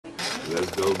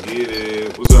Let's go get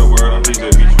it. What's up, world? I'm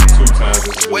DJ Beat you 2 times.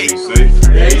 This is what we say.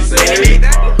 They say.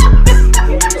 What you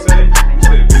say? You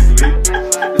said Big Lee.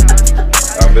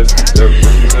 I missed it. What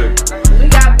you say? We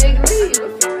got Big Lee.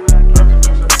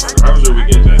 How was your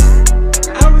weekend, Jay?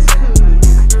 I was cool.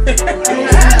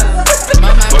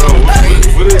 Hold on,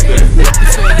 what is that?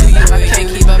 I can't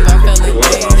keep up, I feel like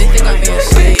they think I'm being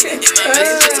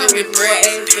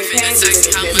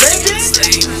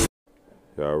shady.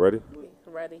 Y'all ready?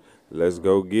 Ready. Let's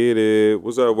go get it.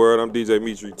 What's up, world? I'm DJ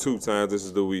Mitri 2 times. This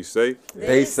is the We Say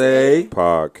They say.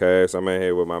 podcast. I'm in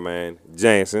here with my man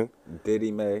Jansen.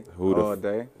 Diddy May. Who the all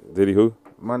day. Did he who?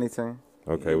 Money Team.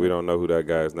 Okay, we don't know who that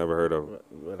guy is. Never heard of him.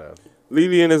 What else?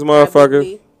 Lily and his Big motherfucker.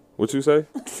 Lee. What you say?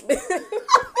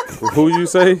 Who you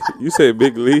say? You said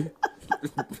Big Lee.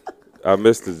 I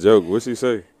missed the joke. What she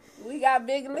say? We got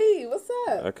Big Lee. What's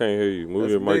up? I can't hear you. Move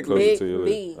That's your mic Big closer Lee. to your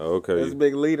Big lips. Oh, okay. That's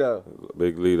Big Lito.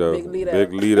 Big Lito. Big Lito.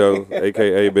 Big Lito,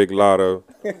 a.k.a. Big Lotto.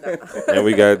 And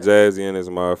we got Jazzy and this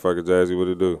motherfucker. Jazzy, what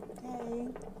it do? Hey.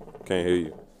 Can't hear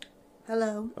you.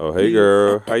 Hello. Oh, hey,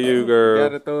 girl. How you, girl?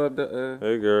 Gotta throw up the.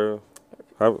 Hey, girl.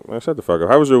 Man, shut the fuck up.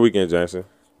 How was your weekend, Jansen?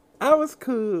 I was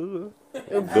cool.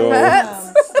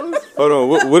 Hold on.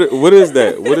 What is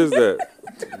that? What is that?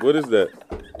 What is that?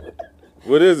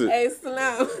 What is it? Hey,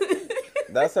 Slim.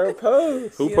 That's her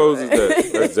pose. Who poses that?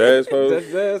 That's Jazz pose?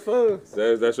 That's Jazz pose.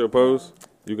 Jazz, that's your pose?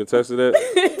 You can test it at?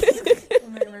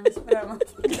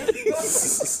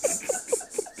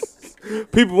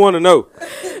 People want to know.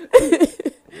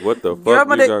 What the fuck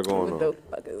you got going What the on?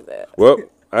 fuck is that? Well,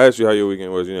 I asked you how your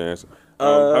weekend was. You didn't answer.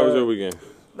 How was your weekend?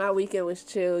 My weekend was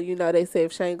chill. You know, they say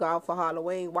if Shane go out for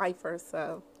Halloween, wife her.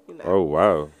 So, you know. Oh,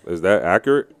 wow. Is that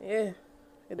accurate? Yeah,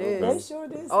 it Okay. is. Sure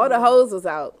this. All the hoes was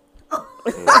out.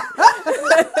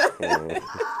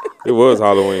 It was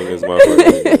Halloween this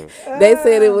motherfucker. They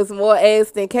said it was more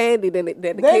ass than candy than the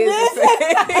kids were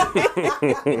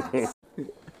saying.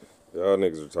 Y'all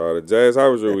niggas retarded. Jazz,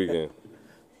 how was your weekend?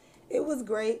 It was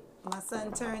great. My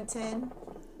son turned 10.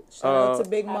 Shout out to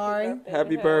Big Mari.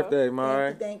 Happy birthday,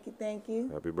 Mari. Thank you, thank you,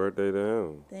 Happy birthday to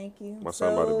him. thank you. My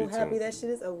son about to be 10. happy that shit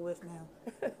is over with now.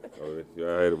 Oh,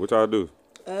 y'all had it. What y'all do?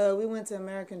 We went to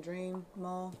American Dream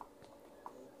Mall.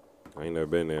 I ain't never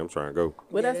been there. I'm trying to go.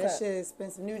 What Yeah, that's that shit is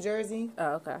expensive. New Jersey.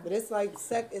 Oh, okay. But it's like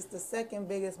it's the second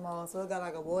biggest mall. So it got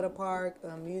like a water park,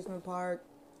 amusement park,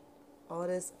 all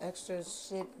this extra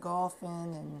shit,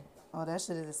 golfing and all that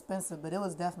shit is expensive, but it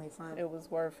was definitely fun. It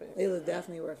was worth it. It was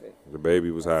definitely worth it. The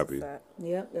baby was happy.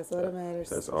 Yep, that's all that matters.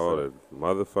 That's all that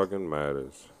motherfucking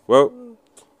matters. Well,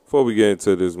 before we get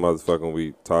into this motherfucking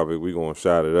week topic, we gonna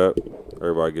shout it up.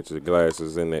 Everybody get your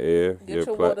glasses in the air. Get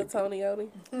your water, Tony Oni.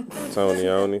 Tony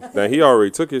Oni. Now, he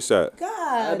already took his shot. God,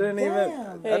 I didn't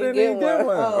damn. even get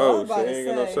one. Oh, Oh, I'm she about to ain't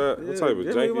get no say. shot? What Yeah, type of give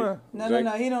me janky? one. No,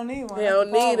 he don't need one. He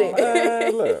don't need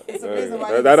it. Look. It's the reason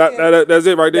why he's That's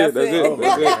it right there. That's That's it. it.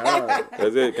 That's it.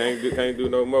 That's it. Can't do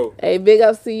no more. Hey, big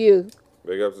ups to you.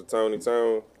 Big ups to Tony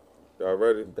Tone. Y'all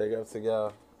ready? Big up to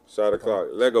y'all. Shot o'clock.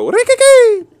 Let go.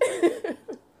 Ricky.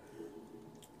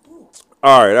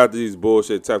 All right, after these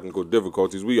bullshit technical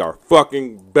difficulties, we are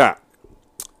fucking back.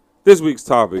 This week's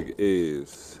topic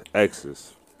is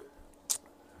exes.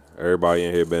 Everybody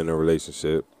in here been in a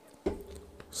relationship.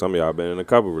 Some of y'all been in a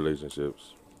couple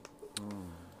relationships.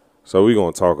 So we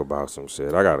gonna talk about some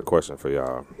shit. I got a question for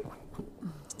y'all.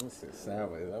 This is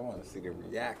savage. I want to see the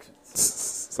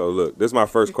reactions. So look, this is my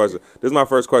first question. This is my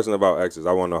first question about exes.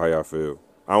 I want to know how y'all feel.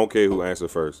 I don't care who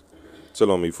answers first.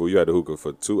 Chill on me, fool. You had the hookah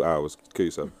for 2 hours. Kill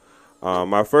yourself.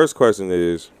 My first question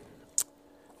is,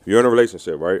 you're in a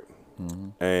relationship, right?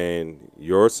 Mm-hmm. And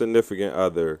your significant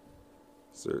other's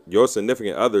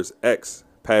ex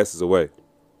passes away.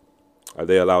 Are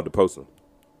they allowed to post them?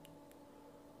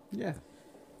 Yeah.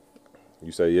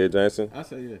 You say yeah, Jansen? I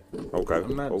say yeah. Okay.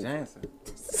 I'm not Oh. Jansen.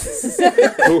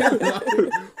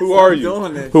 Who are you?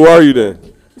 Doing this. Who are you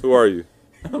then? Who are you?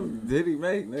 I'm Diddy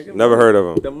May, nigga. Never heard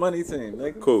of him. The Money Team,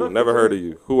 nigga. Cool. Fuck Never with heard me. of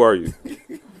you. Who are you?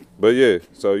 But yeah,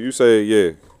 so you say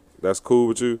yeah, that's cool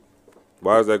with you.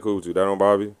 Why is that cool with you? That don't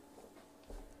bother you?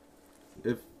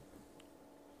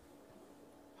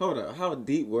 Hold up, how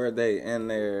deep were they in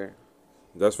there?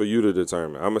 That's for you to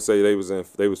determine. I'm gonna say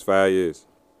they was 5 years.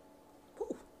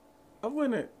 I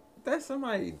wouldn't. That's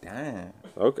somebody dying.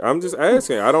 Okay, I'm just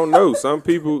asking. I don't know. Some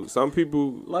people.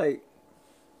 Like,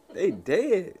 they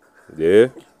dead. Yeah.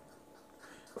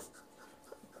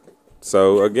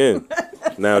 So again,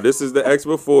 now this is the ex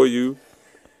before you.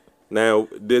 Now,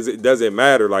 does it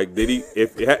matter? Like, did he?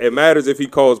 If it matters if he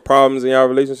caused problems in your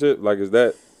relationship, like, is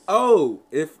that? Oh,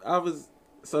 if I was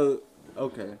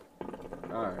okay,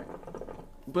 all right,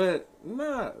 but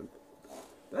nah,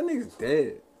 that nigga's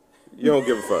dead. You don't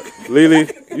give a fuck. Lily,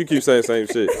 you keep saying the same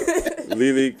shit.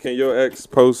 Lily, can your ex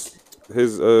post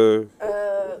his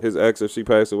ex if she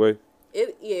passed away?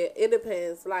 It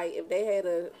depends. Like if they had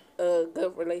a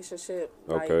good relationship,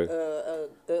 like Okay. a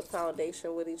good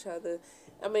foundation with each other.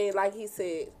 I mean, like he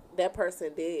said, that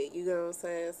person did. You know what I'm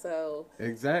saying? So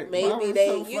Exactly. maybe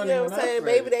they, you know what I'm saying?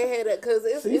 Maybe they had a, cause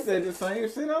She it's said the same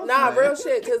shit. nah, real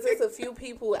shit. Cause it's a few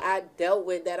people I dealt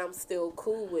with that I'm still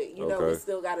cool with. You know, we Okay.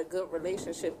 still got a good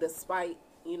relationship despite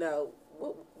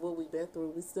what we've been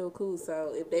through. We still cool.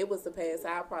 So if they was to pass,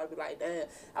 I'd probably be like, damn.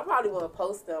 I probably want to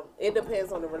post them. It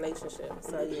depends on the relationship.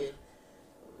 So yeah.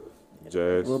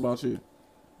 Jazz, What about you?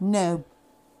 No.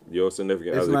 your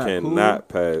significant It's other not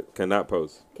cannot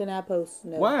post. Can I post?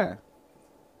 No. Why?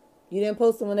 You didn't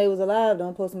post them when they was alive.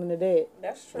 Don't post them when they're dead.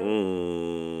 That's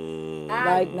true.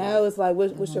 Like now, it's like,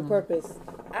 what's your purpose?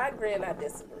 I agree and I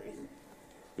disagree.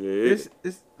 Yeah,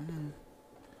 It's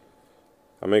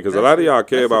I mean, because a lot of y'all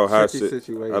care that's a about how tricky shit.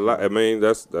 situation. A lot. I mean,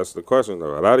 that's the question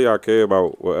though. A lot of y'all care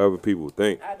about what other people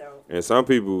think, I don't. and some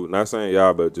people, not saying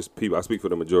y'all, but just people. I speak for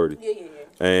the majority. Yeah.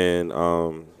 And a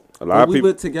lot But of we people.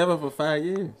 been together for 5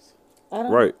 years. I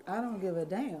don't. Right. I don't give a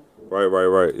damn.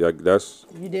 Right. Yeah, that's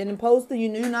You didn't post it. You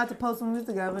knew not to post them when we was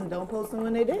together. And don't post them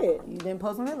when they dead. You didn't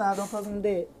post them when they alive. Don't post them when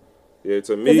they dead. yeah.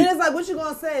 To Cause me, then it's like, what you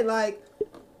gonna say? Like,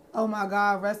 oh my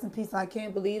God, rest in peace. I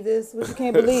can't believe this. What you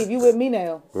can't believe? You with me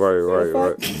now? right.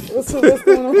 What's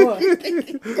going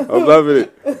on? I'm loving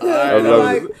it. I'm loving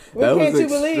Like, it. what That can't was you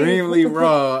believe? extremely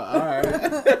raw. All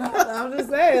right. I'm just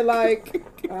saying, like,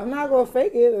 I'm not gonna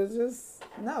fake it. It's just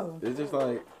no. It's just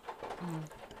like,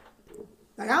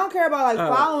 Like, I don't care about like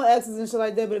following exes and shit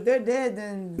like that. But if they're dead,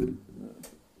 then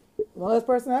one less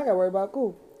person I gotta worry about.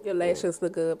 Cool. Your lashes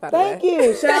look good, by the Thank way.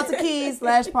 you. Shout out to Keys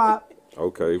 / Pop.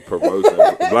 Okay, promotion.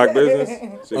 Black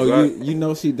business. She oh, black? you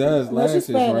know she does No, she's lashes,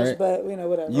 Spanish, right? but you know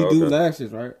whatever. You Okay. do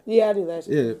lashes, right? Yeah, I do lashes.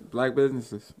 Yeah, black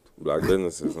businesses. Black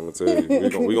businesses. I'm gonna tell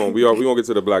you, we gonna get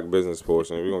to the black business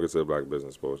portion. We gonna get to the black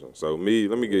business portion. So let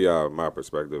me give y'all my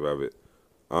perspective of it.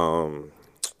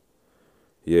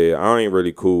 Yeah, I ain't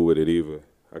really cool with it either.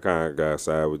 I kind of got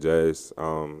side with Jazz.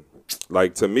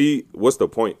 Like to me, what's the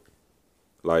point?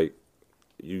 Like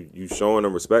you showing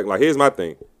them respect. Like here's my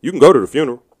thing: you can go to the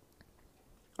funeral.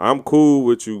 I'm cool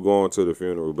with you going to the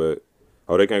funeral, but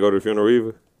they can't go to the funeral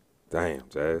either. Damn,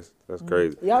 Jazz, that's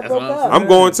crazy. Y'all broke what I'm up. I'm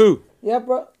going too. Yeah,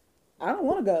 bro. I don't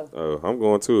want to go. Oh, I'm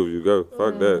going too if you go.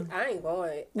 Fuck that. I ain't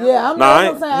going. Yeah, I'm Nah, not. I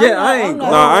I'm ain't- saying, yeah, I ain't I'm not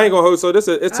Nah, I ain't gonna hold. So it's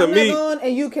to I'm me. not going,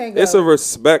 and you can't go. It's a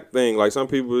respect thing. Like some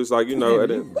people, it's like you know.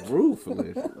 You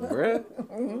ruthless,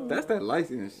 bruh. That's that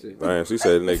license shit. Damn, she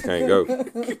said they can't go.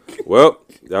 Well,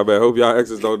 y'all better hope y'all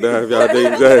exes don't die if y'all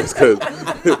dating Jazz, cause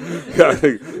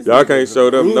y'all can't show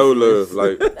them no love.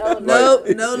 Like,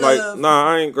 no like, love. nah,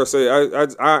 I ain't gonna say.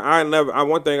 I never.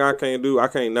 One thing I can't do. I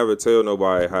can't never tell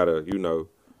nobody how to,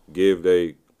 give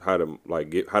how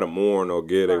to mourn or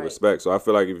give they Right. respect. So I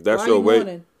feel like if that's Why your you way,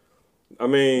 mourning? I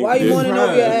mean, Why you yeah, mourning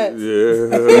over your ex?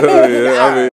 yeah.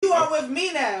 I mean, You are with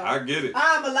me now. I get it.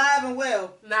 I'm alive and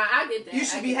well. Nah, I get that. You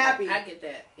should I be get happy. That. I get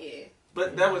that. Yeah.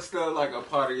 But that was still like a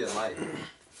part of your life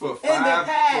for In the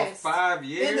past. for 5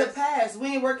 years. In the past, we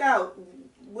ain't work out.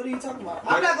 What are you talking about?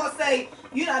 I'm not gonna say,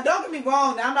 don't get me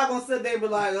wrong. Now I'm not gonna sit there and be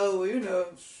like, oh,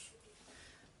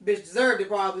 bitch deserved it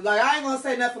probably. Like I ain't gonna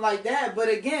say nothing like that. But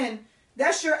again,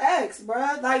 that's your ex,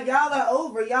 bruh. Like y'all are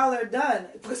over. Y'all are done.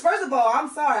 Because first of all, I'm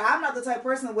sorry. I'm not the type of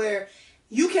person where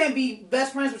you can't be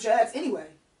best friends with your ex anyway.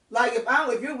 Like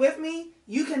if you're with me,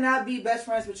 you cannot be best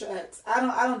friends with your ex. I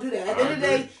don't do that. At the end of the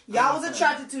day, y'all was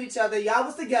attracted to each other. Y'all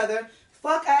was together.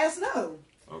 Fuck ass no.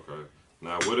 Okay.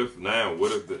 Now what if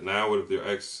your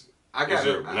ex? I got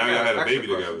it. Now y'all had a baby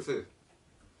together.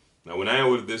 Now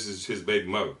what if this is his baby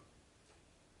mother?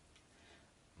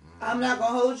 I'm not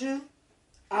gonna hold you.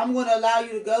 I'm gonna allow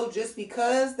you to go just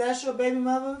because that's your baby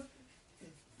mother.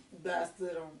 But I still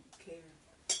don't care.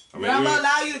 But I'm gonna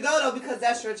allow you to go though because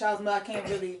that's your child's mother. I can't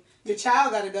really. Your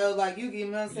child gotta go. Like you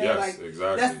know what I'm saying? Yes, like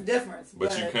exactly. that's the difference.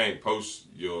 But you can't post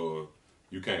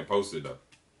it though.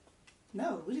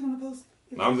 No, what you gonna post?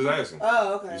 No, I'm just asking.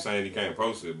 Oh, okay. You're saying you can't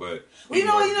post it, but Well, you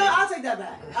know what? I'll take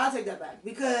that back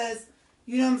because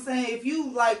you know what I'm saying. If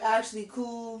you like actually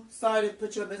cool, sorry to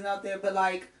put your business out there, but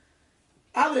like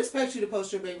I would expect you to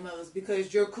post your baby mothers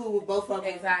because you're cool with both of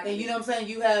them. Exactly. And you know what I'm saying.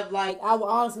 You have like I would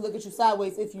honestly look at you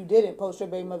sideways if you didn't post your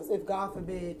baby mothers. If God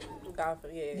forbid, Yeah.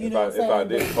 you know what I'm saying. if I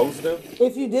didn't post them,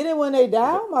 If you didn't when they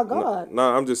die, oh my God. no,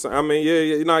 I'm just. I mean,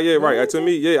 yeah, right. To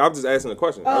me, I'm just asking a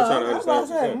question. I'm trying to that's what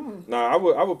understand. I What you're saying.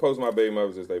 Nah, I would post my baby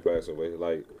mothers as they pass away.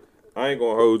 Like, I ain't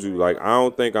gonna hold you. Like, I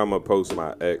don't think I'm gonna post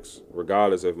my ex,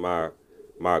 regardless if my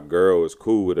girl is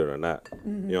cool with it or not.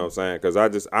 You know what I'm saying? Because I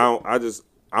just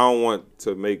I don't want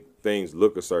to make things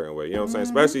look a certain way. You know what I'm saying?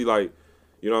 Especially like,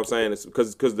 you know what I'm saying? It's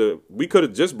because we could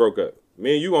have just broke up.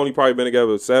 Me and you only probably been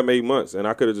together 7-8 months, and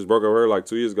I could have just broke up with her like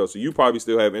 2 years ago. So you probably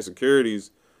still have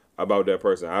insecurities about that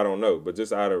person. I don't know, but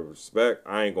just out of respect,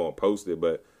 I ain't gonna post it.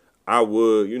 But I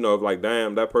would, you know, if like,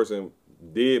 damn, that person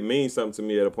did mean something to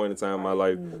me at a point in time in my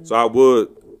life, so I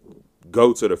would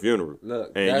go to the funeral.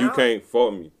 Look, and you can't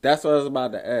fault me. That's what I was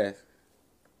about to ask.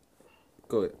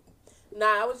 Go ahead.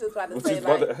 Nah, I was just about to What say you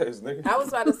about like to ask, nigga? I was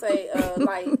about to say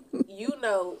like you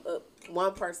know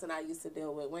one person I used to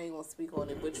deal with. We ain't gonna speak on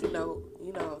it, but you know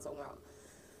what I'm talking about.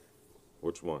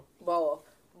 Which one? Ball,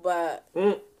 but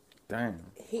Damn.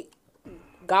 he,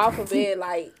 God forbid,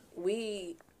 like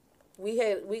we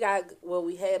had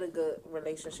a good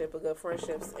relationship, a good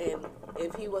friendships, and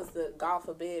if he was to, God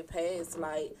forbid, pass,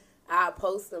 like I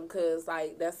post him because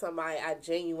like that's somebody I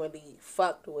genuinely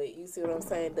fucked with. You see what I'm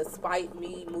saying? Despite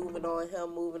me moving on,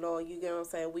 him moving on, you get what I'm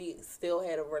saying? We still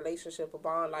had a relationship, a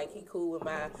bond. Like he cool with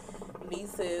my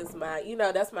nieces,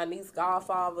 that's my niece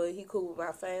godfather. He cool with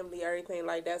my family, everything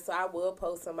like that. So I would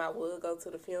post him. I would go to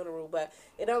the funeral, but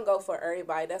it don't go for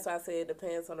everybody. That's why I said it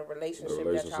depends on the relationship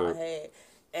that y'all had.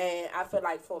 And I feel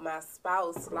like for my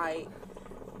spouse, like,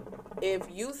 if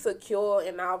you secure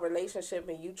in our relationship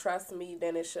and you trust me,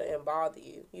 then it shouldn't bother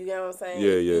you. You get what I'm saying?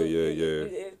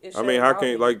 Yeah. I mean, how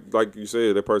can like you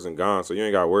said, that person gone, so you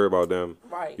ain't got to worry about them,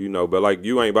 right? You know, but like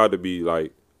you ain't about to be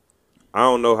like, I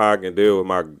don't know how I can deal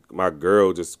with my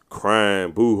girl just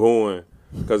crying, boo-hooing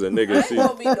because a nigga she, you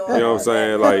know what I'm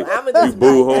saying? Like you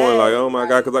boo-hooing, like oh my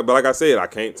god, but like I said, I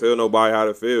can't tell nobody how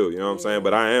to feel. You know what I'm saying?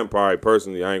 But I am probably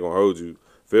personally, I ain't gonna hold you,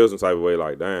 feel some type of way,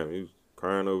 like damn, you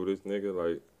crying over this nigga,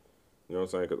 like. You know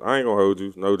what I'm saying? Because I ain't going to hold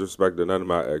you. No disrespect to none of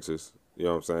my exes. You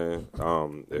know what I'm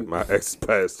saying? If my ex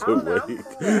passed away, I'm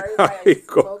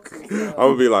going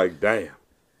to be like, damn.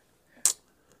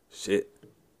 Shit.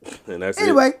 And that's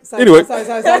anyway. it. Sorry.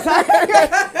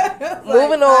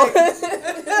 Moving on.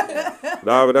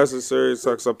 Nah, but that's a serious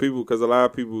suck. Some people, because a lot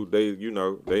of people,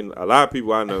 a lot of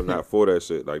people I know not for that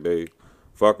shit. Like, they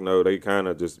kind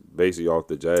of just base it off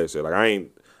the jazz shit. Like,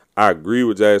 I agree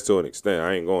with Jazz to an extent.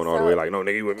 I ain't going all the way like, no,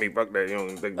 nigga, you with me, fuck that. You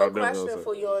don't think about them. Question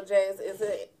for you on Jazz, is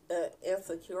it an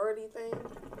insecurity thing?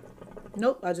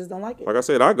 Nope, I just don't like it. Like I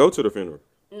said, I go to the funeral.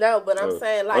 No, but I'm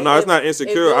saying like, no, it's not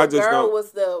insecure. I just girl don't. Was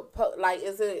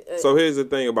is it? So here's the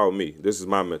thing about me. This is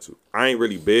my mental. I ain't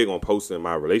really big on posting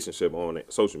my relationship on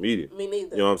social media. Me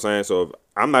neither. You know what I'm saying? So if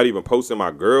I'm not even posting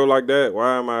my girl like that,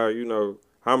 why am I?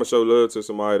 How am I show love to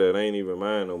somebody that ain't even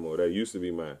mine no more? That used to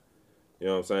be mine. You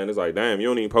know what I'm saying? It's like, damn, you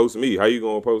don't even post me. How you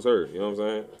gonna post her? You know what I'm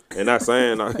saying? And not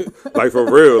saying like for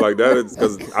real, like that is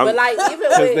because I'm. But like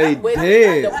even with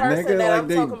did, the person nigga, that like I'm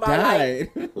they talking died.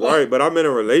 about, Right, but I'm in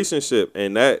a relationship,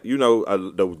 and that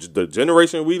the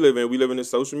generation we live in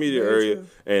this social media area,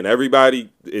 and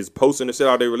everybody is posting the shit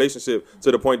out of their relationship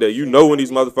to the point that when these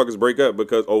motherfuckers break up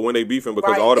or when they beefing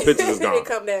because all the pictures is gone. They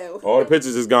come down. All the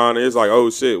pictures is gone, and it's like,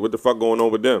 oh shit, what the fuck going on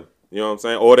with them? You know what I'm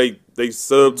saying? Or they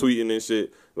subtweeting and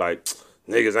shit like.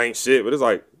 Niggas ain't shit, but it's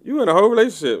like, you in a whole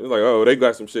relationship. It's like, oh, they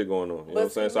got some shit going on. You know what I'm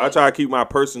saying? So I try to keep my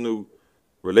personal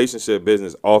relationship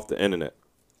business off the internet.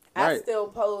 I still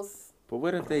post but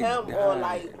what if they him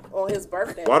on his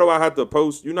birthday. Why do I have to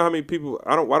post? You know how many people,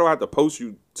 why do I have to post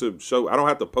you to show, I don't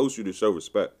have to post you to show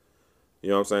respect. You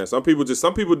know what I'm saying? Some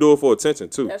people do it for attention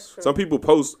too. That's true. Some people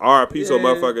post RIP so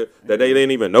motherfucker that they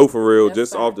didn't even know for real,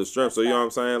 just off the strength. So you know what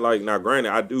I'm saying? Like, now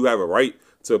granted, I do have a right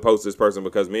to post this person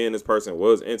because me and this person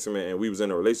was intimate and we was in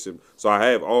a relationship. So I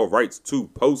have all rights to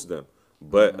post them.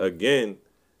 But again,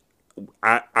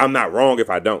 I'm not wrong if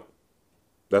I don't.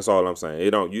 That's all I'm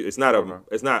saying. It's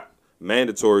not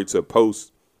mandatory to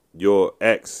post your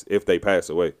ex if they pass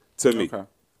away to me.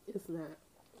 It's not.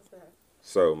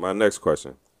 So my next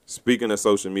question. Speaking of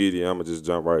social media, I'm going to just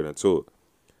jump right into it.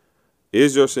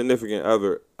 Is your significant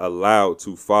other allowed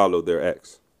to follow their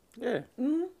ex? Yeah.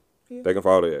 Mm-hmm. Yeah. They can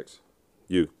follow their ex.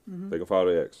 You. Mm-hmm. They can follow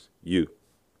their ex. You.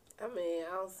 I mean,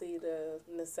 I don't see the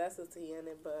necessity in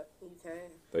it, but you can.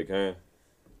 They can.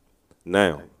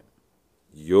 Now,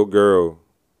 your girl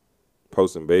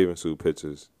posting bathing suit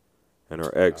pictures and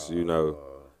her ex,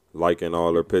 liking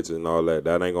all her pictures and all that,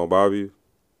 that ain't going to bother you?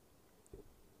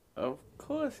 Of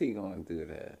course he gonna do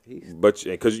that. But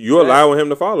because you're allowing him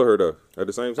to follow her though at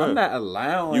the same time. I'm not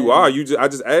allowing. You are. I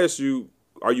just asked you.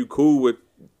 Are you cool with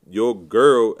your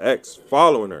girl ex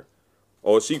following her,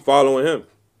 or is she following him?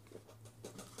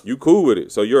 You cool with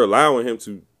it, so you're allowing him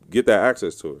to get that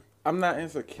access to her. I'm not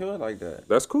insecure like that.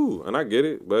 That's cool, and I get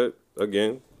it. But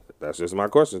again, that's just my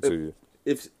question to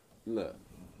you. Look,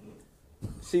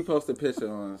 she posted a picture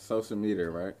on social media,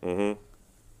 right? Mm-hmm.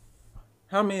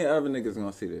 How many other niggas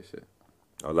gonna see this shit?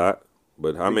 A lot.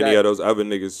 But how You many got- of those other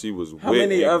niggas she was How with?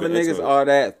 many and other been niggas intimate are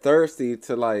that thirsty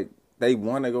to like they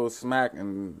want to go smack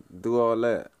and do all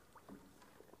that?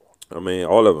 with? I mean,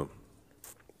 all of them.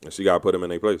 And she got to put them in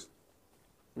their place.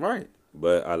 Right.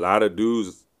 But a lot of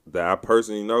dudes that I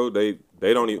personally know, they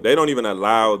don't even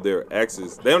allow their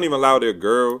exes. They don't even allow their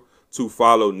girl to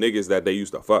follow niggas that they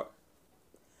used to fuck.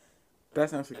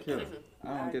 That's insecure.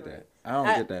 I don't get that. I don't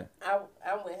get that.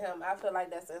 I'm with him. I feel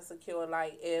like that's insecure.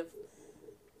 Like if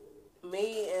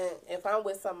I'm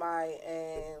with somebody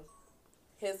and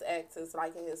his ex is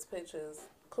liking his pictures,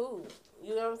 cool.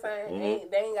 You know what I'm saying?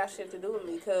 They ain't got shit to do with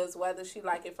me because whether she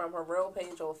like it from her real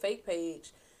page or fake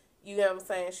page, you know what I'm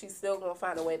saying? She's still gonna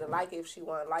find a way to like it if she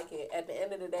want to like it. At the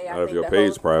end of the day, I If think your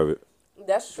page private.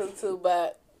 that's true too.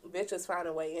 But bitches find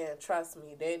a way in. Trust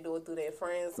me, they do it through their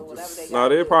friends or whatever they. No,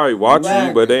 gotta they do. probably watch you,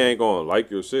 Exactly. but they ain't gonna like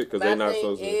your shit because they My not thing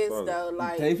supposed to. is follow. though,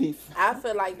 like They be- I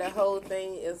feel like the whole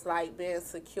thing is like being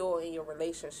secure in your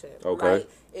relationship. Okay. Like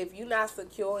if you're not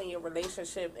secure in your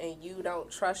relationship and you don't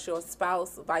trust your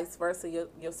spouse, vice versa,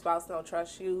 your spouse don't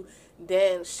trust you,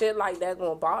 then shit like that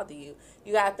gonna bother you.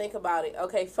 You gotta think about it.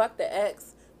 Okay, fuck the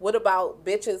ex. What about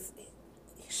bitches?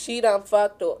 She done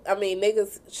fucked or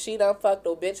niggas she done fucked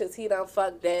or bitches he done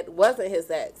fucked that wasn't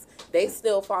his ex. They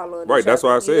still following. Right, each that's other,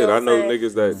 why I you said what I I'm know saying?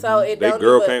 niggas that So it they don't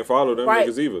girl even- can't follow them right,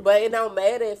 niggas either. But it don't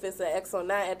matter if it's an ex or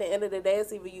not. At the end of the day,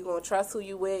 it's either you gonna trust who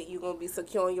you with, you gonna be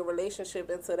secure in your relationship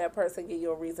until that person give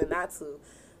you a reason not to.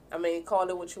 I mean, call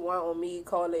it what you want on me,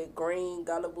 call it green,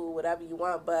 gullible, whatever you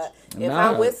want. But if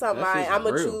Nah, I'm with that somebody, shit's I'm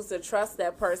going to real. choose to trust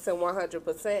that person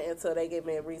 100% until they give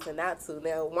me a reason not to.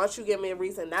 Now, once you give me a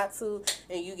reason not to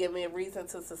and you give me a reason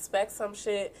to suspect some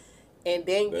shit, and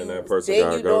then that person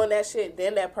gotta you go. doing that shit,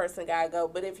 then that person got to go.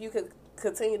 But if you could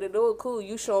continue to do it, cool,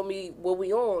 you show me what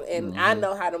we on, and I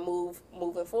know how to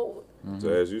moving forward. So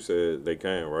as you said, they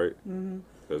can, right?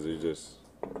 Because you just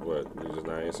you just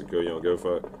not insecure. You don't give a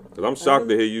fuck. Because I'm shocked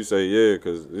to hear you say yeah.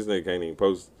 Because this nigga can't even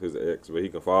post his ex, but he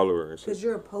can follow her and shit. Because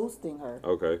you're posting her.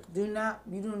 Okay, You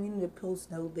don't need to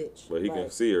post no bitch. but he can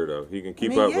Like, see her though. He can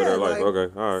keep mean, up with yeah, her life. like-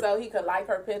 Okay, all right. So he could like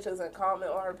her pictures and comment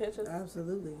on her pictures.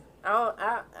 Absolutely.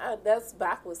 I that's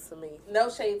backwards to me. No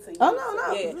shade to you. Oh,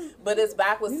 no. Yeah, but it's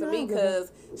backwards to You me know,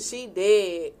 because she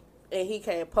did and he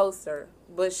can't post her,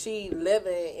 but she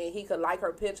living and he could like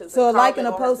her pictures. So a and like and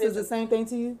a comment on her post is the pictures. same thing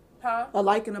to you? Huh? A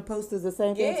like and a post is the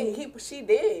same Yeah, thing to you? she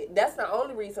did. That's the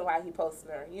only reason why he posted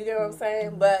her. You get what Mm-hmm. I'm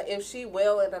saying? But if she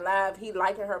well and alive, he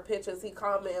liking her pictures, he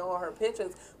commenting on her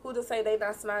pictures. Who to say they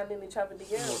not sliding in each other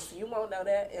DMs? You won't know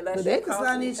that unless But you they can constantly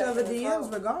slide in each other checking his DMs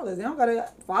phone. regardless. They don't gotta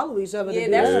follow each other Yeah, to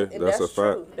do that's- that. Yeah, that's a that's true.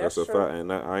 fact. That's That's a true. fact,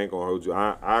 and I ain't gonna hold you.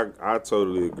 I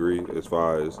totally agree as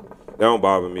far as that don't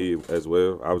bother me as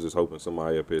well. I was just hoping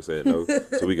somebody up here said no,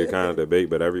 so we could kind of debate.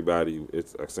 But everybody,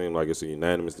 it seems like it's a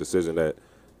unanimous decision that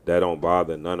don't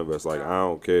bother none of us. Like I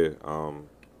don't care.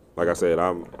 Like I said,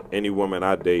 any woman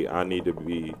I date, I need to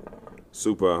be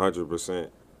super 100%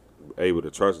 able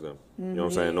to trust them. You know what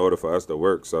I'm saying? In order for us to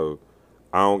work, so.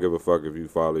 I don't give a fuck if you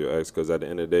follow your ex, because at the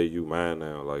end of the day, you mine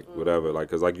now. Like, whatever. Like,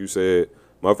 because like you said,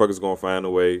 motherfuckers going to find a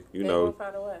way, you They know.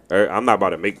 gonna find a way. I'm not about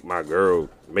to make my girl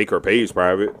make her page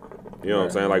private. You know what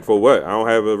I'm saying? Like, for what? I don't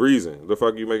have a reason. The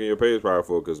fuck you making your page private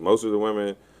for? Because most of the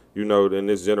women, you know, in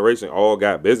this generation all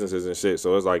got businesses and shit.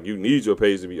 So it's like you need your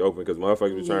page to be open because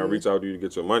motherfuckers be trying to reach out to you to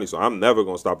get your money. So I'm never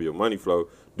going to stop your money flow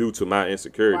due to my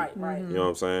insecurity. Right. You know what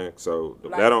I'm saying? So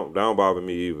Like- that don't bother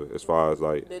me either as far as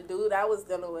like, The dude I was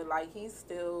dealing with, like, he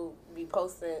still be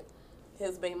posting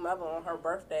his baby mother on her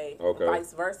birthday. Okay.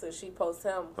 Vice versa. She posts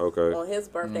him Okay. on his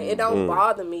birthday. It don't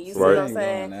bother me. You see Right. what I I'm ain't going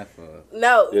saying? that far.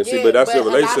 No. Yeah, see, but that's your a lot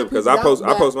of relationship, 'cause people I post-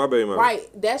 don't, I post my baby mother.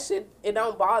 Right. That shit, it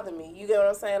don't bother me. You get what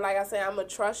I'm saying? Like I said, I'm going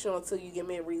to trust you until you give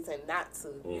me a reason not to.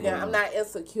 You get, I'm not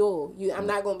insecure. I'm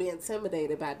not going to be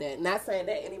intimidated by that. Not saying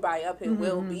that anybody up here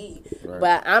will be, Right.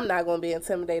 but I'm not going to be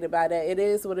intimidated by that. It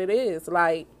is what it is.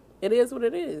 Like, it is what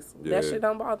it is. Yeah. That shit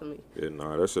don't bother me. yeah,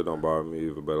 nah, that shit don't bother me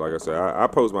either. But like I said, I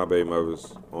post my baby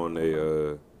mothers on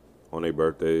their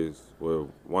birthdays. Well,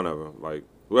 one of them, like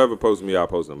whoever posts me, I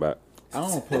post them back. I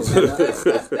don't post.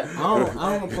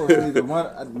 I don't post either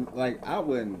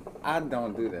one. I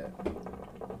don't do that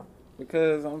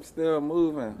because I'm still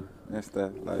moving and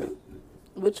stuff.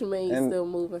 What you mean you And- still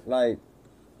moving? Like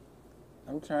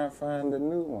I'm trying to find a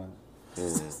new one.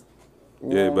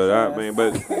 You Yeah, know but what I I'm mean,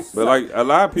 saying? but like a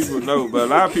lot of people know. But a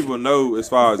lot of people know as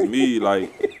far as me,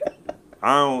 like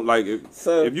I don't like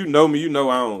So- if you know me, you know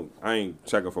I ain't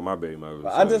checking for my baby mother.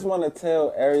 I just want to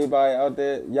tell everybody out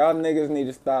there, y'all niggas need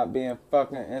to stop being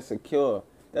fucking insecure.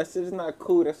 That shit is not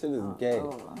cool. That shit is gay.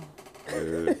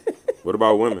 Yeah. What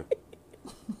about women?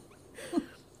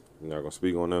 You're not gonna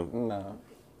speak on them. No.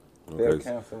 They'll Okay.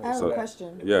 cancel. I have So- a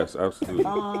question. Yes, absolutely.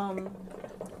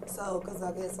 So, because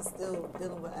I guess it's still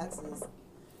dealing with exes,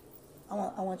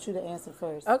 I want you to answer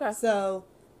first. Okay. So,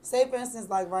 say for instance,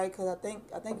 like right, because I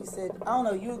think you said I don't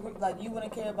know. You agree, like you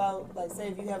wouldn't care about like say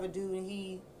if you have a dude and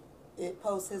it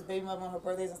posts his baby mother on her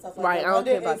birthdays and stuff like Right, that. I don't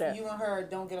Wonder care about if that. you and her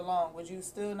don't get along, would you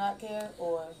still not care,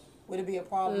 or would it be a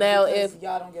problem Now, because if-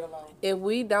 y'all don't get along? If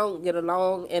we don't get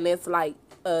along and it's like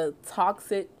a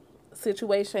toxic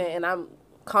situation and I'm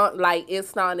like it's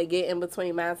starting to get in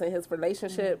between mine and his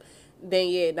relationship, then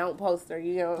yeah, don't post her.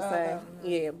 You know what I'm saying?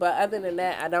 Yeah. But other than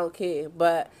that, I don't care.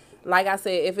 But like I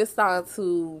said, if it's starting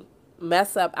to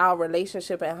mess up our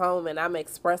relationship at home and I'm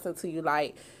expressing to you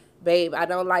like, babe, I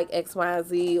don't like X, Y, and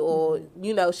Z, or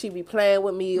you know, she be playing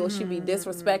with me or she be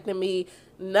disrespecting me.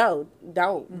 No,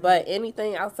 don't. But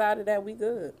anything outside of that, we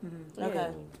good. Yeah. Okay.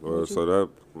 Well, so that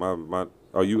my.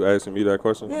 Are you asking me that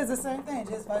question? Yeah, it's the same thing,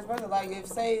 just vice versa. Like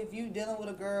if you dealing with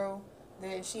a girl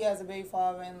that she has a baby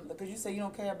father, and because you say you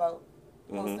don't care about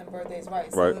posting birthdays, right?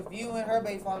 So Right. if you and her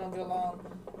baby father don't get along,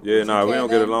 Yeah, would nah, you we care don't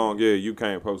get then? along. Yeah, you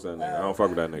can't post that nigga. I don't fuck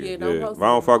with that nigga. Yeah, don't post If I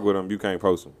don't him. fuck with him, you can't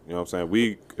post him. You know what I'm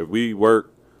saying? If we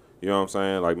work, you know what I'm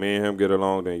saying? Like me and him get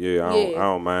along, then I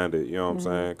don't mind it. You know what I'm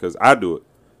saying? Because I do it.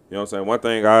 You know what I'm saying? One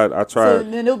thing I So try.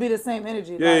 then it'll be the same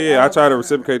energy. I try to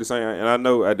reciprocate the same. And I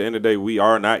know at the end of the day, we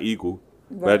are not equal.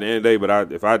 But at the end of the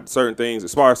day, if I certain things,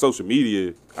 as far as social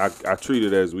media, I treat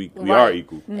it as we are Right.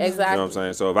 equal. Exactly. You know what I'm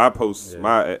saying? So if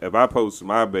I post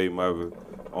my baby mother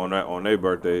on their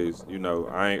birthdays, you know,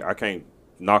 I can't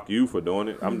knock you for doing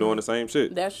it. I'm doing the same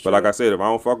shit. That's But like true. I said, if I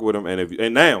don't fuck with them,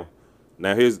 and now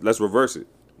let's reverse it.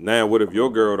 Now what if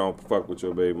your girl don't fuck with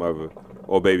your baby mother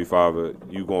or baby father?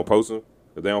 You gonna post them?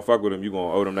 If they don't fuck with them, you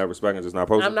gonna owe them that respect and just not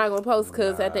post I'm them? not gonna post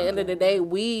because at the end of the day,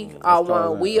 we are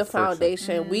one. We a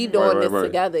foundation. We doing Right, this right.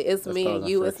 together. It's That's me and causing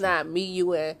you. It's friction. not me,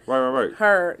 you, and Right.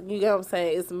 her. You know what I'm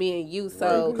saying? It's me and you.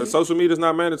 So Because social media is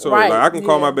not mandatory. Right, Like I can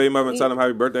call yeah. my baby mother and tell them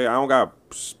happy birthday. I don't got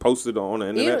posted on the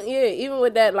internet. even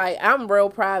with that, like I'm real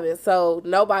private, so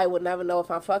nobody would never know if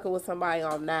I'm fucking with somebody or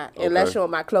I'm not, unless Okay. you're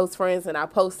my close friends and I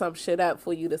post some shit up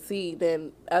for you to see.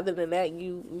 Then other than that,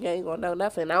 you ain't gonna know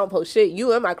nothing. I don't post shit.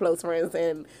 You and my close friends,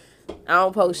 and I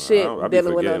don't post shit I be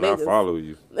dealing with no forgetting I niggas. follow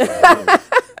you.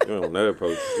 You don't never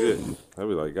post shit. I be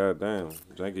like, God damn,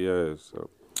 janky ass. So.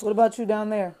 What about you down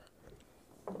there?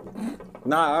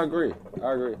 Nah, I agree.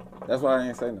 That's why I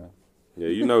ain't say nothing. Yeah,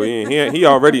 you know he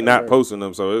already not posting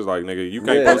them, so it's like nigga, you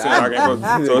can't Yeah, post it, I can't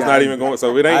post it. So it's not even going.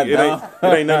 So it I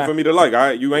ain't nothing for me to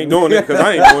like. You ain't doing it because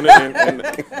I ain't doing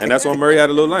it, and that's when Murray had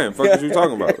a little lamb. Fuck what you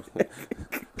talking about?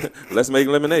 Let's make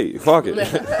lemonade. Fuck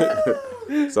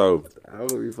it. So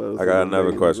I got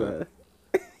another question.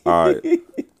 All right.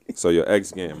 So your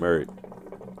ex getting married.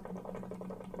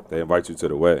 They invite you to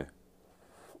the wedding.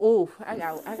 Ooh, I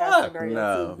got some dirty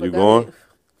no. too, but You go going? ahead.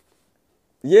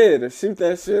 Yeah, to shoot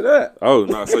that shit up. Oh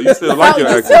no, so you still like Oh, your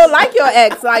you ex? still like your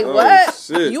ex? Like Oh, what?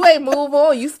 shit. You ain't move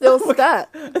on. You still stuck.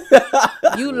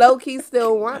 You low key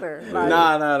still want her. Like,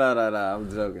 Nah.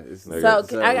 I'm joking. It's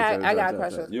So I got a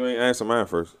question. You ain't answer mine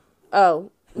first. Oh,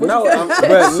 No, I'm not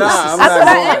I thought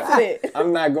I going. answered it.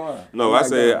 I'm not going. No, I'm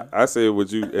not I said,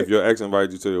 would you, if your ex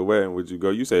invited you to the wedding, would you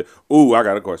go? You said, ooh, I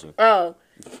got a question. Oh,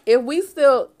 if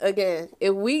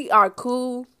we are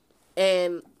cool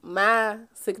and my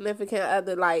significant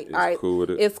other, like, It's all right, cool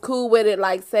with it. it's cool with it.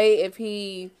 Like, say if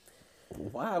he,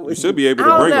 Why You would should be able I to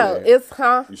don't bring know, him.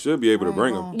 it's You should be able to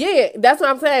bring him. yeah, that's what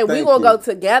I'm saying. We Thank gonna go you.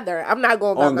 together. I'm not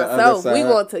going by On the other myself. We side.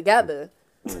 going together.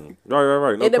 Right. No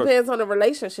It question. depends on the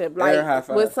relationship. Air high Like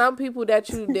five. with some people that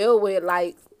you deal with,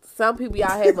 like some people y'all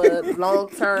have a long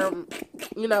term,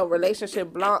 relationship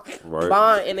Right.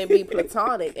 bond, and it be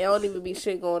platonic. It don't even be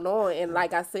shit going on. And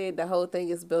like I said, the whole thing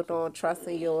is built on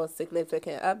trusting your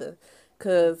significant other.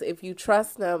 Cause if you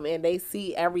trust them and they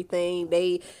see everything,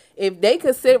 if they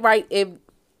could if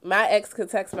my ex could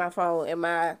text my phone and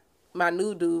my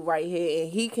new dude right here,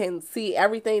 and he can see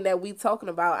everything that we talking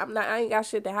about. I ain't got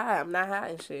shit to hide. I'm not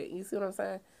hiding shit. You see what I'm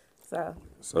saying? So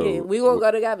yeah, we gonna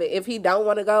go together. If he don't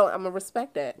want to go, I'm gonna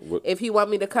respect that. If he want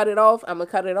me to cut it off, I'm gonna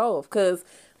cut it off. Cause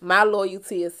my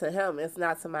loyalty is to him. It's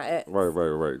not to my ex.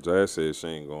 Right. Jazz said she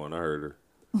ain't going. I heard her.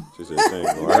 She said she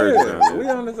ain't going. I heard you down we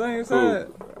there. on the same side?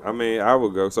 Cool. I mean, I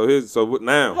would go. So what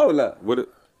now? Hold up.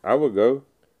 I would go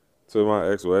to my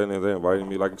ex wedding if they invited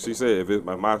me. Like she said, if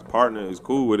my partner is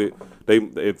cool with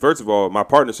it, first of all, my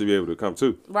partner should be able to come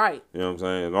too. Right. You know what I'm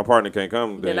saying? If my partner can't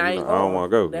come, then I I ain't don't going. want to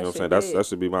go. That You know what I'm saying? shit dead. That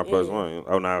should be my plus Yeah. one.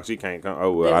 Oh, now she can't come.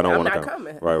 Oh, well, Then I don't I'm want to not come.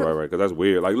 coming. Right. Because that's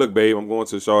weird. Like, look, babe, I'm going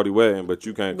to shawty wedding, but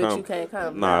you can't But come. you can't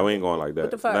come. Nah, No. we ain't going like that.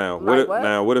 What the fuck? Now, Like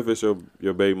what? what if it's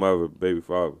your baby mother, baby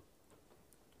father?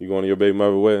 You going to your baby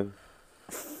mother wedding?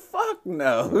 Fuck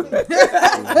no.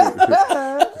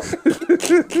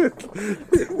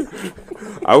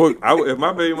 I would. If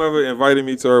my baby mother invited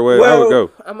me to her wedding, I would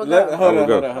go. I'm gonna go. Hold on.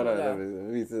 go.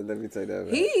 Let me take that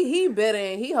back. He bitter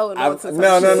and he holding on to some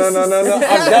No. shit. That's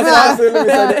why I said, let me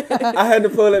say that. I had to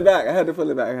pull it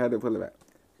back.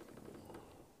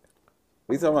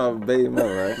 We talking about baby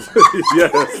mother, right?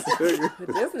 Yes.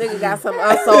 This nigga got some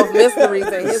unsolved mysteries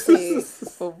in his head.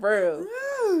 For real.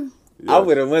 I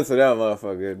would have went to that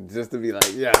motherfucker just to be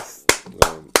like, yes.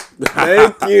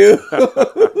 Thank you.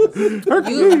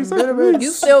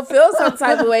 You still feel some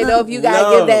type of way though if you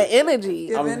gotta give that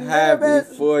energy. I'm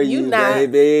happy for you,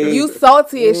 baby. You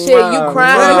salty as shit. You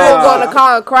crying. You gonna go in the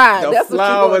car and cry. The That's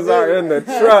flowers what are in the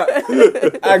truck.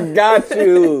 I got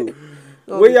you.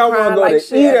 Where y'all want to go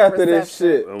to eat after this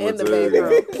shit? In the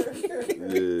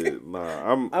bedroom.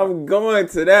 I'm going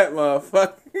to that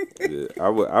motherfucker. Yeah, I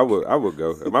would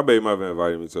go. If my baby mother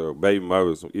invited me to her baby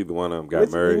mothers, either one of them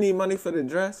got married. You need money for the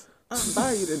dress? I'll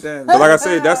buy you the damn. But like I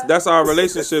said, that's our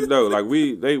relationship though. Like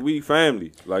we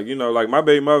family. Like like my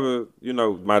baby mother,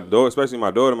 my daughter, especially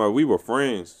my daughter, we were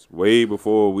friends way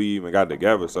before we even got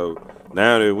together. So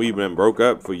now that we've been broke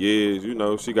up for years,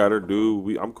 she got her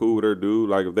dude. I'm cool with her dude.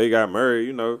 Like if they got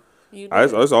married,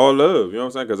 it's all love. You know what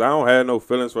I'm saying? Because I don't have no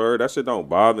feelings for her. That shit don't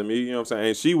bother me. You know what I'm saying?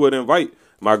 And she would invite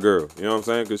my girl. You know what I'm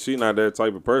saying? Because she not that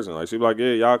type of person. Like she be like,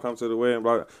 yeah, y'all come to the wedding.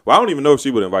 Blah, blah. Well, I don't even know if she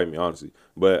would invite me, honestly.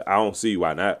 But I don't see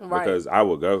why not. Right. Because I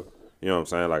would go. You know what I'm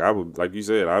saying? Like I would, like you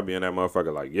said, I'd be in that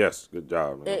motherfucker. Like yes, good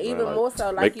job. And even more so,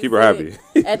 like keep her happy.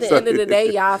 At the end of the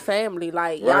day, y'all family.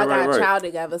 Like y'all got a right. child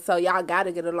together, so y'all got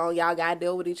to get along. Y'all got to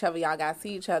deal with each other. Y'all got to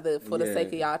see each other for the sake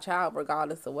of y'all child,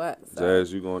 regardless of what. So.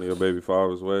 Jazz, you going to your baby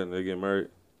father's wedding? They get married?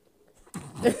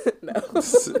 No.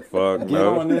 Fuck Get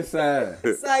no. on this side.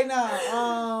 Say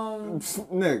no.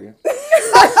 Nigga.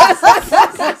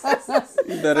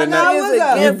 You better I not. would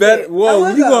go. You better.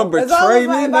 Whoa, you gonna betray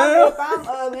me now? If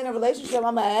I'm in a relationship,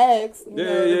 I'm gonna ask. You know,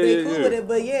 if they cool with it.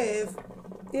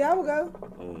 But I would go.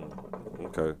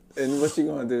 Okay. And what you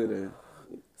gonna do then?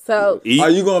 So Eat Are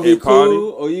you gonna be and party?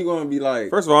 cool or you gonna be like?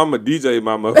 First of all, I'm a DJ,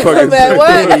 my motherfucker. Man,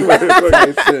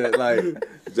 what? Shit, like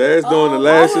Jazz doing the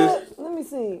lashes. Let me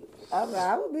see.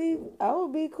 I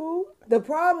would be cool. The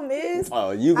problem is,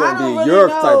 oh, you I gonna don't be really your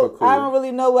know. type of cool. I don't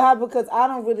really know what happened because I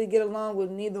don't really get along with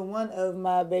neither one of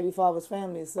my baby father's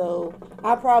family. So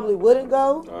I probably wouldn't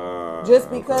go just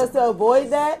because to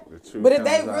avoid that. But if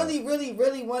they really, really,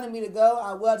 really wanted me to go,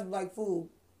 I would have to be like, fool,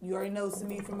 you already know, send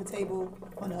me from the table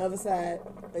on the other side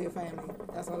of your family.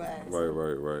 That's all I ask.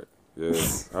 Right. Yeah.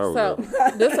 So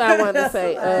this is what I wanted to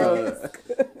say.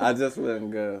 I just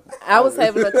wouldn't go. I was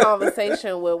having a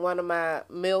conversation with one of my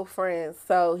male friends.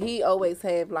 So he always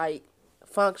have like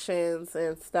functions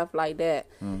and stuff like that.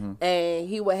 Mm-hmm. And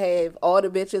he would have all the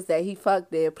bitches that he fucked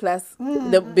there plus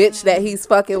the bitch that he's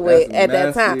fucking with at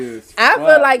that time. I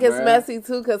feel like it's messy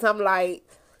too because I'm like,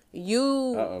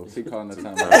 you. Uh-oh, she calling the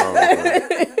time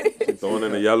out. She throwing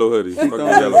in the yellow hoodie. Fuck the throwing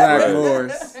yellow Zach flag.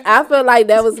 Morris. I feel like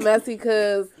that was messy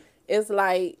because it's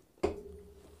like,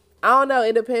 I don't know.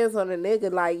 It depends on the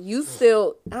nigga. Like you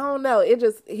still, I don't know. It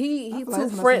just he too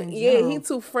friendly. Yeah, he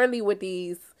too friendly with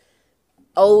these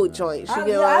old joints. You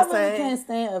get what I'm I saying? really can't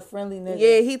stand a friendly nigga.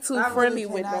 Yeah, he too I friendly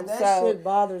really with them. cannot. So That shit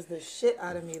bothers the shit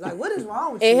out of me. Like, what is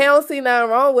wrong with you? and he don't see nothing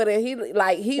wrong with it. He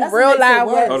That's real what makes it live.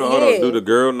 worse. Hold on. Do the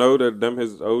girl know that them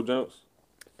his old jumps?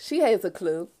 She has a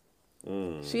clue.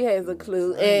 She has a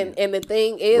clue, and the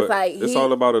thing is, But like, it's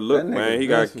all about a look, man. He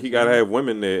got to have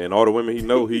women there, and all the women he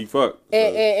know he fuck. So.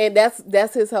 and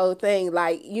that's his whole thing.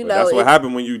 Like, you know, that's what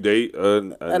happened when you date a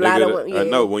nigga. lot of women, yeah.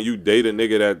 No, when you date a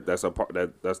nigga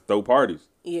that's throw parties.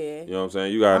 Yeah, You know what I'm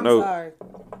saying? You gotta I'm know. sorry.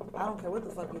 I don't care what the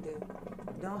fuck you do.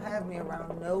 Don't have me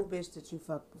around no bitch that you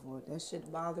fucked before. That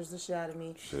shit bothers the shit out of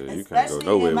me. Shit, you can't go Especially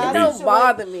nowhere in with my me. It don't situation.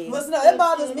 bother me. Listen, no, it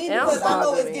bothers me It don't because I'm bother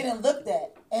always me. getting looked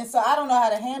at, and so I don't know how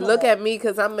to handle. Look that. at me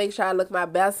because I'm make sure I look my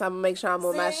best. I'm make sure I'm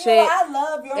on my See, shit. I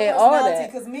love your and all personality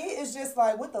that. because me, it's just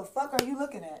like, what the fuck are you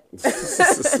looking at?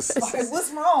 Like,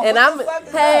 what's wrong? And What I'm, the fuck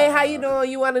is hey, up? how you doing?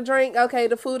 You want a drink? Okay,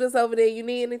 the food is over there. You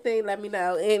need anything? Let me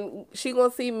know. And she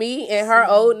gonna see me and her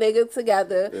old nigga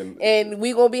together, and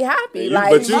we gonna be happy.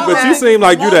 But you seem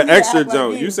like you the extra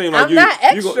junk. You seem like I'm not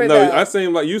extra, though. I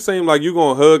seem like you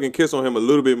gonna hug and kiss on him a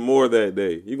little bit more that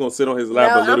day. You gonna sit on his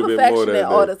lap a little I'm bit more that affectionate day.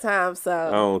 all the time, so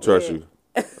I don't trust you.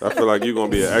 I feel like you gonna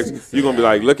be an extra. You gonna be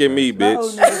like, look at me, My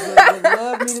old bitch. niggas would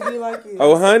love me to be like you.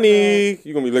 Oh honey,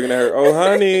 you gonna be looking at her. Oh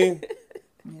honey. You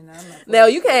know, I'm not- Now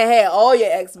you can't have all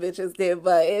your ex bitches there,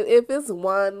 but if it's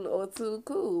one or two,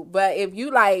 cool. But if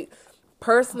you like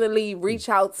personally reach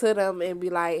out to them and be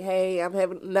like, hey, I'm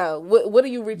having, no. What are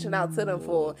you reaching out to them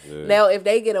for? Yeah. Now, if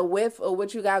they get a whiff of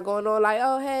what you got going on, like,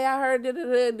 oh, hey, I heard,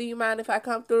 do you mind if I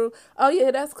come through? Oh,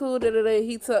 yeah, that's cool.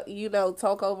 He took,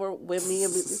 talk over with me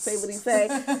and say what he say.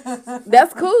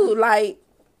 That's cool. Like,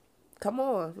 come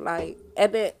on. Like,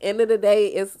 at the end of the day,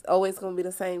 it's always going to be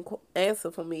the same answer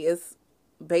for me. It's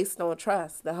based on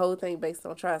trust. The whole thing based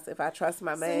on trust. If I trust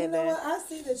my man, you know then... what? I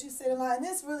see that you said a lot, and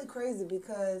it's really crazy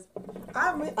because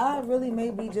I really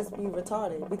maybe just be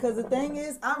retarded. Because the thing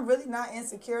is, I'm really not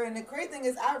insecure, and the crazy thing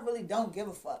is, I really don't give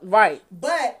a fuck. Right.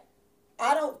 But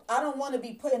I don't want to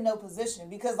be put in no position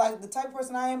because, like, the type of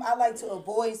person I am, I like to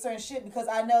avoid certain shit because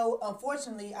I know,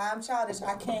 unfortunately, I'm childish.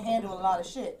 I can't handle a lot of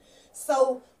shit.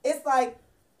 So it's like,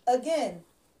 again,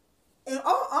 in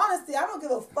all honesty, I don't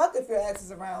give a fuck if your ex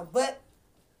is around, but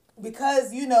because,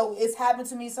 it's happened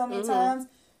to me so many times,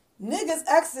 niggas'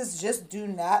 exes just do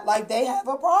not, like, they have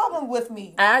a problem with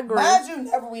me. I agree. Mind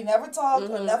you, we never talked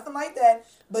or nothing like that,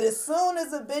 but as soon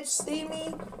as a bitch see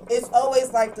me, it's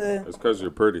always like the... It's because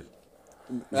you're pretty.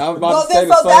 I was about to say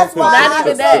so that's why Not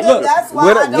even that. Look, that's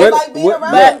why I don't like being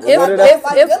around But because I don't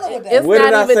like dealing with that. What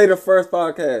did I even- say the first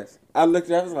podcast? I looked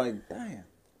at it, I was like, damn.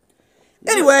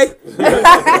 Anyway,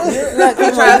 Look,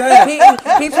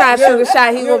 he trying to shoot a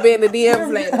shot. He gonna be in the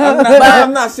DMs later.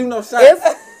 I'm not shooting no shots.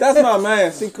 That's my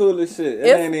man. She cool as shit.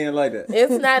 It ain't even like that.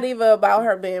 It's not even about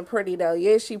her being pretty though.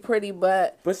 Yeah, she pretty,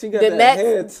 but she got the that next,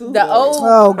 head too. the though. old,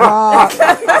 oh god,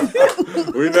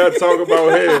 We're not talking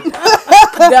about hair.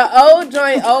 the old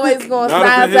joint always gonna Not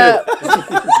size up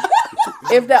up.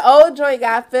 If the old joint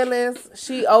got feelings,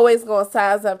 she always gonna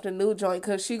size up the new joint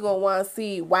because she gonna want to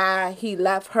see why he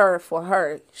left her for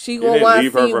her. She gonna didn't want to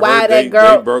leave her see for why her. that They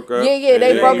girl. broke up, Yeah, and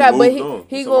they then broke he up, but moved on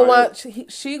he to gonna somebody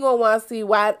want. She gonna want to see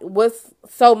what's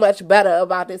so much better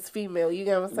about this female. You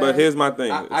get what I'm saying? But here's my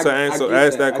thing. I So get ask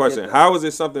that. that I question. get that. How is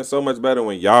it something so much better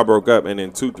when y'all broke up and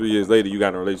then 2-3 years later you got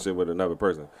in a relationship with another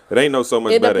person? It ain't no so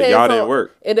much better. Y'all didn't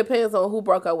work. It depends on who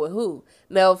broke up with who.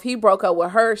 Now, if he broke up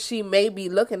with her, she may be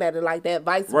looking at it like that,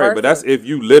 vice versa. Right, but that's if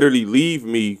you literally leave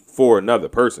me for another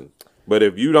person. But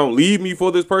if you don't leave me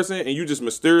for this person and you just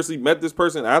mysteriously met this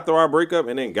person after our breakup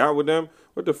and then got with them,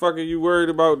 what the fuck are you worried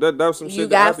about? That's some shit. You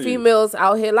got females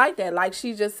out here like that. Like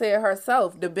she just said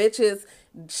herself. The bitches,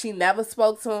 she never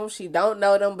spoke to them. She don't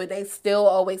know them, but they still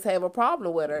always have a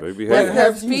problem with her. Maybe That's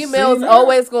have because you females seen her?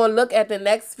 always gonna look at the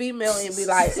next female and be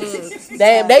like,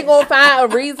 damn, they gonna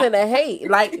find a reason to hate.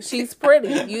 Like she's pretty.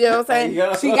 You know what I'm saying?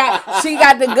 Yeah. She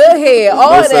got the good hair.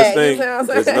 All No that. such thing. You know what I'm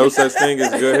There's saying? no such thing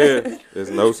as good hair.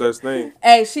 There's no such thing.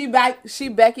 Hey, she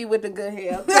Becky with the good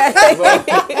hair.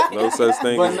 Okay? No such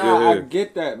thing But as nah, good I hair. get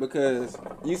that because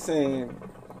you saying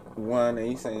one and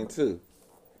you saying two.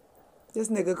 this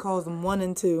nigga calls them 1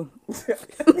 and 2.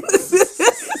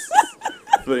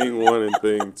 Thing 1 and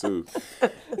thing 2.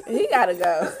 He gotta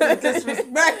go.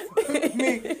 Disrespect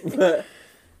me.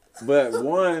 But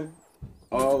one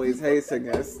always hates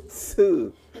against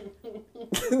two.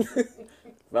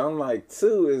 But I'm like,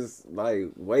 two is like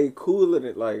way cooler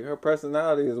than, like, her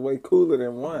personality is way cooler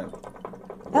than one.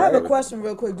 I have a question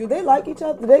real quick. Do they like each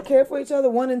other? Do they care for each other,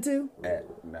 1 and 2?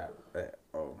 Not at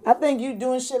all. I think you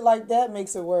doing shit like that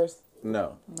makes it worse.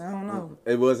 No, I don't know.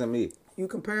 it wasn't me. You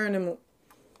comparing them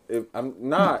If I'm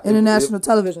not international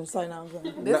television. Sorry, now I'm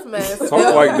going. This man Talk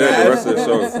like that the rest of the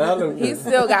show. If, he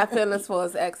still got feelings for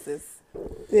his exes.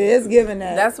 Yeah, it's giving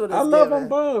that. That's what it's I love giving. them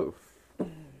both.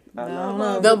 I don't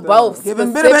know. Them both Give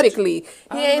him bit of it. specifically.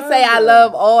 He ain't say I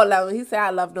love all of them. He said I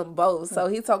love them both. So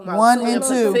he talking about 1 two and in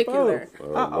 2. particular.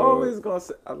 I always gonna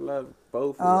say I love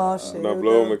both. Oh, of them. shit. Now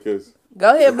blow him a kiss.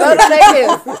 Go ahead, blow the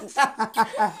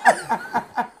niggas.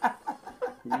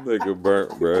 Nigga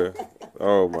burnt, bruh.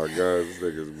 Oh my god, this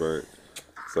nigga's burnt.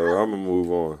 So I'm gonna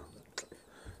move on.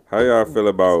 How y'all feel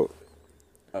about?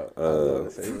 Are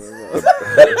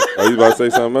you about to say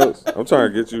something else? I'm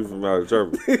trying to get you from out of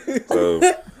trouble. So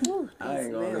I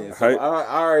ain't gonna Hey.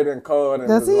 I already done called and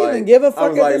Does was he like, even give a I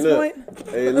fuck was at like, this look, point?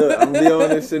 Hey, look, I'm gonna be on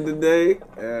this shit today,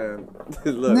 and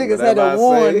look, Niggas had whatever to I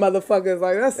warn say, motherfuckers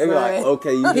like that's they be like, sad.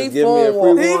 okay, you He just give me a free forewarned.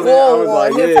 warning. He I was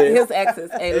like, forewarned yeah. his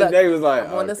exes. Hey, And look, they was like,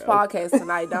 I'm on this okay. podcast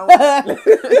tonight. Don't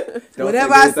Don't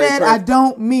Whatever take I anything said, I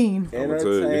don't mean. tell you.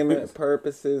 Entertainment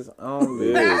purposes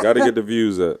only. yeah, gotta get the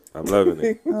views up. I'm loving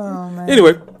it. Oh man.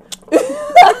 Anyway,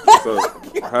 so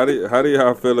how do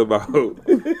y'all feel about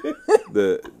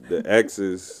the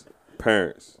ex's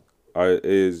parents?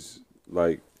 Is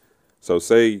like, so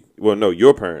say, well, no,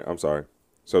 your parent. I'm sorry.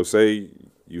 So say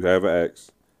you have an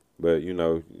ex, but you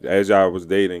know, as y'all was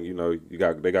dating, you know,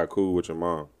 they got cool with your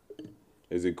mom.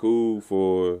 Is it cool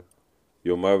for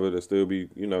your mother to still be,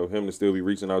 you know, him to still be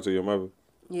reaching out to your mother?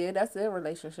 Yeah, that's their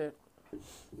relationship.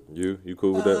 You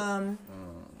cool with that?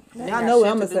 Y'all know what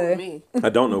I'm gonna say. I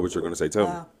don't know what you're gonna say. Tell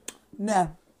me.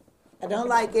 No, I don't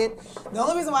like it. The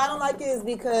only reason why I don't like it is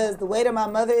because the way that my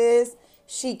mother is,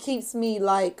 she keeps me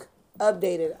like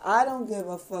updated. I don't give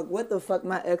a fuck what the fuck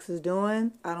my ex is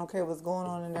doing. I don't care what's going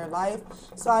on in their life.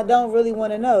 So I don't really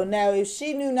want to know. Now, if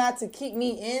she knew not to keep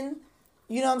me in,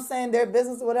 you know what I'm saying, their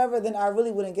business or whatever, then I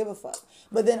really wouldn't give a fuck.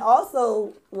 But then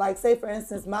also, like, say for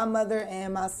instance, my mother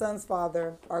and my son's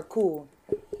father are cool.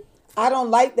 I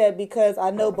don't like that because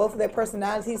I know both of their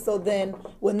personalities. So then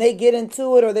when they get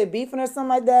into it or they're beefing or something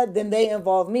like that, then they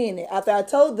involve me in it. After I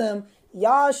told them,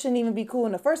 y'all shouldn't even be cool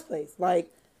in the first place.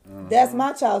 Like, that's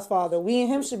my child's father. We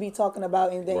and him should be talking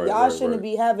about anything. Right, y'all shouldn't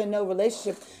be having no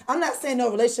relationship. I'm not saying no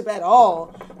relationship at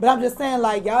all, but I'm just saying,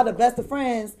 like, y'all the best of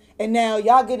friends, and now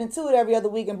y'all get into it every other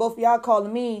week, and both of y'all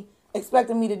calling me,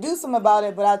 expecting me to do something about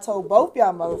it, but I told both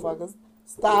y'all motherfuckers,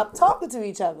 stop talking to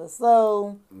each other.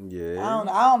 So, Yeah.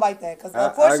 I don't like that, because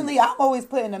unfortunately, I'm always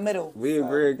put in the middle. We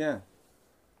agree again.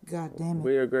 God damn it.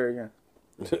 We agree again.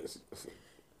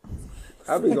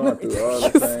 I be going through all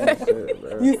the same shit,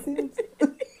 bro. You see?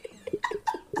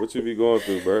 What you be going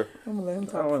through, bro? I'm gonna let him I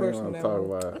talk don't first even on want to that talk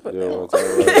one. about it. You don't want to talk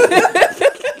about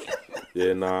it?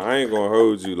 Yeah, nah, I ain't gonna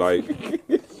hold you. Like,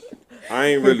 I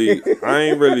ain't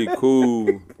really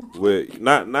cool with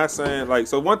not saying like.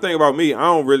 So one thing about me, I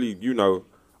don't really,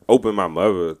 open my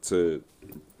mother to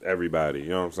everybody. You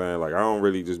know what I'm saying? Like, I don't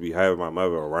really just be having my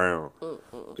mother around.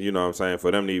 You know what I'm saying? For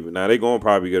them to even now, they gonna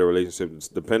probably get a relationship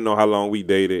depending on how long we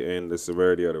dated and the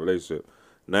severity of the relationship.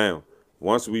 Now,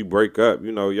 once we break up,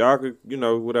 y'all could,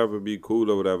 whatever, be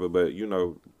cool or whatever. But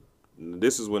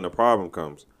this is when the problem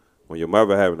comes. When your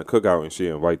mother having a cookout and she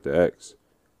invite the ex.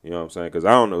 You know what I'm saying? Because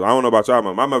I don't know about y'all,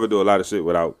 but my mother do a lot of shit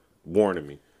without warning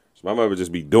me. So my mother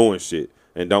just be doing shit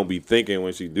and don't be thinking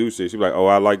when she do shit. She be like, oh,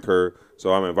 I liked her,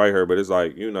 so I'm invite her. But it's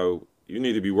like, you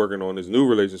need to be working on this new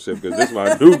relationship because this is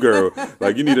my new girl.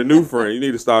 Like, you need a new friend. You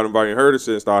need to start inviting her to shit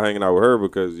and start hanging out with her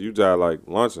because you just like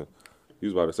lunching. You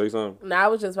was about to say something? No, I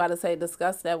was just about to say,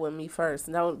 discuss that with me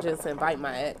first. Don't just invite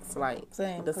my ex. Like,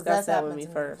 Same, discuss that with me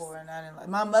to first. Before, and I didn't like.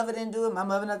 My mother didn't do it. My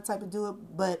mother not the type to do it,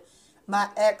 but my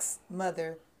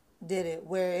ex-mother did it,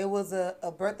 where it was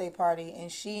a birthday party,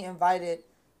 and she invited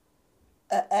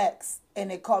an ex,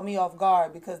 and it caught me off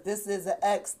guard because this is an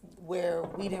ex where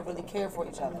we didn't really care for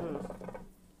each other.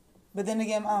 But then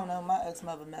again, I don't know. My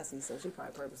ex-mother messy, so she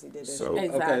probably purposely did this. So-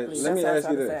 Exactly. Okay, let me That's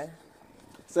ask you what I was this.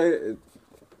 Say,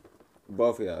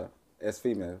 both of y'all, as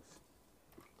females,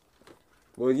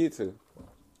 well, you two,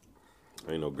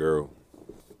 Ain't no girl.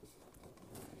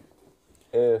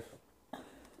 if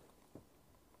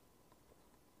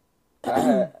I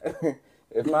had,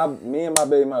 me and my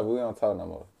baby mother, we don't talk no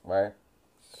more, right?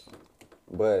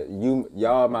 But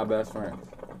y'all my best friends.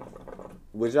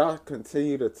 Would y'all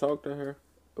continue to talk to her?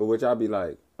 Or would y'all be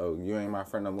like, oh, you ain't my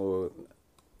friend no more?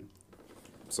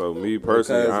 So me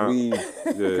personally,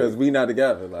 Because we not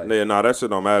together. Like, yeah, nah, that shit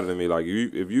don't matter to me. Like,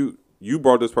 if you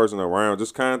brought this person around,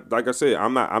 just kind of, like I said,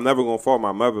 I'm never gonna fault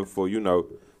my mother for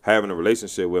having a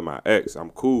relationship with my ex.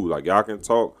 I'm cool. Like, y'all can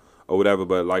talk or whatever,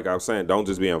 but like I was saying, don't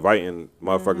just be inviting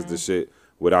motherfuckers to shit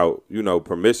without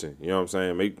permission. You know what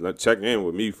I'm saying? Check in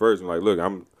with me first. And like, look,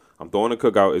 I'm throwing a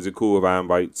cookout. Is it cool if I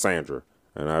invite Sandra?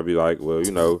 And I'd be like, well,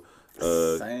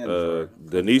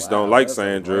 Denise don't like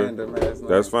Sandra.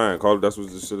 That's fine. That's what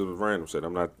this shit was random shit.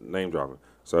 I'm not name dropping.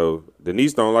 So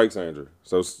Denise don't like Sandra.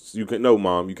 So you can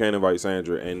Mom, you can't invite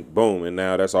Sandra, and boom, and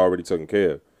now that's already taken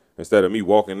care of. Instead of me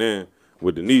walking in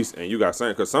with Denise and you got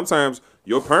Sandra, because sometimes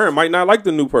your parent might not like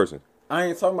the new person. I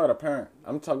ain't talking about a parent.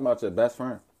 I'm talking about your best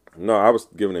friend. No, I was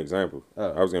giving an example.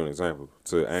 I was giving an example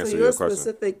to answer So your your question.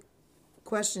 specific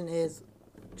question is,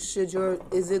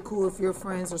 is it cool if your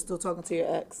friends are still talking to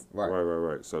your ex?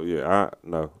 Right. So yeah,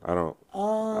 I don't.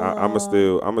 I'ma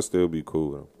still be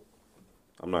cool with him.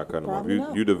 I'm not cutting him off. Probably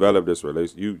not. You develop this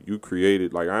relation. You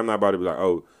created, like, I'm not about to be like,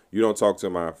 oh, you don't talk to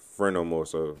my friend no more,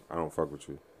 so I don't fuck with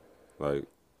you. Like,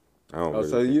 I don't. Oh,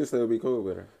 so you still be cool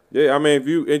with her? Yeah, I mean, if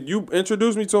you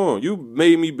introduced me to him, you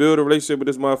made me build a relationship with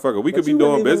this motherfucker. We could be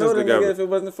doing business together. If it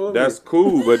wasn't for That's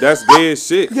cool, but that's dead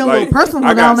shit. Get a little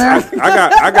personal down there.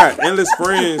 I got endless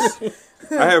friends.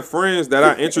 I have friends that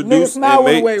I introduced and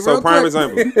made. So prime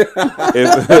example.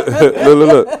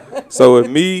 Look.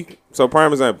 So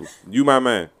prime example. You my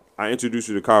man. I introduce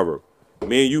you to Caro.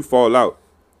 Me and you fall out.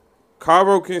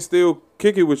 Caro can still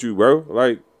kick it with you, bro.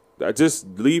 Like, just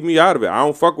leave me out of it. I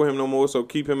don't fuck with him no more, so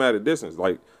keep him at a distance.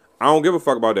 Like, I don't give a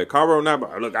fuck about that. Caro not,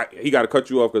 but look, he got to cut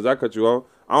you off because I cut you off.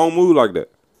 I don't move like that.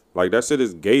 Like, that shit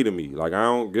is gay to me. Like, I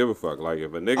don't give a fuck. Like,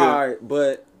 if a nigga... All right,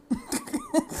 but...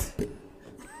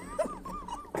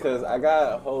 because I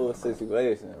got a whole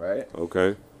situation, right?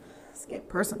 Okay. Let's get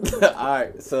personal. All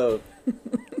right, so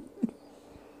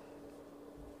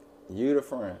you the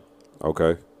friend.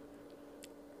 Okay.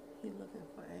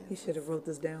 He should have wrote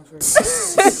this down first.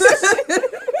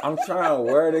 I'm trying to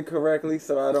word it correctly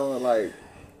so I don't like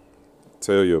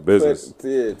Tell your business.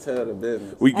 tell the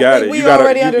business. We got think it. we You got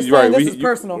already it. understand this is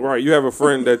personal. Right. You have a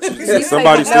friend that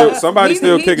somebody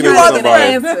still kicking it with trying to somebody.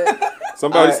 answer.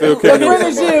 Somebody still What kicking it friend with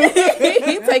is somebody.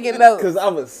 you? He taking notes. Cause I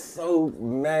was so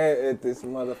mad at this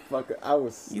motherfucker. I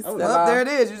was Oh, there it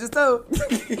is. You just told.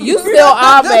 You still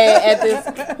are mad at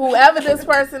this. Whoever this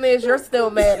person is, you're still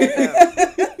mad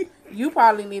at them. You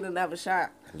probably need another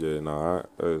shot. Yeah, no,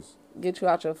 that's. Get you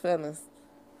out your feelings.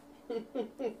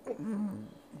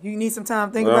 You need some time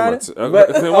to think about it. One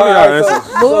of y'all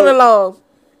answers. Moving along.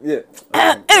 yeah.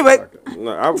 Anyway,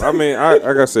 No, I mean,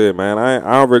 like I said, man,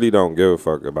 I really don't give a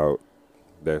fuck about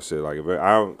that shit. Like, if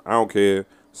I don't care,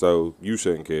 so you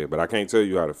shouldn't care. But I can't tell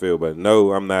you how to feel. But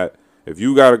no, I'm not. If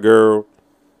you got a girl,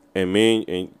 and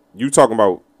you talking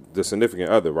about the significant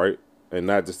other, right? And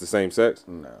not just the same sex.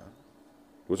 Nah.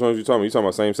 Which ones you talking about? You talking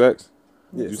about same sex?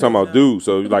 Yeah, You talking about dude?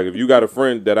 So like, if you got a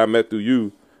friend that I met through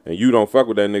you, and you don't fuck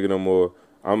with that nigga no more,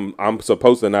 I'm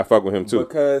supposed to not fuck with him too.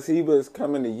 Because he was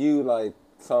coming to you like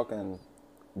talking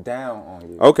down on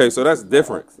you. Okay, so that's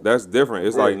different. That's different.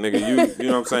 It's like, nigga, you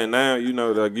know what I'm saying? Now you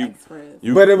know, like you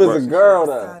But it was right. a girl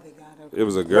though. It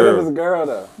was a But it was a girl. girl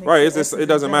though. Right, it's just, it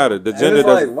doesn't matter. The And gender it's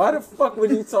like, doesn't. why the fuck would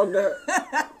you talk to her?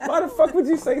 Why the fuck would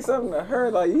you say something to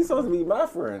her? Like, you supposed to be my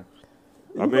friend.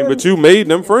 I mean, but you made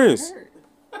them friends.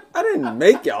 I didn't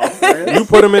make y'all friends. You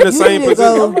put them in the same need to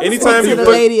go position. Anytime to you the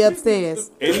put, lady upstairs.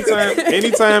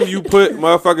 anytime you put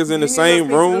motherfuckers in the You need to same go speak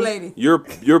to the room,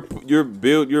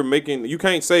 lady. you're making. You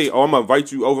can't say, oh, I'm gonna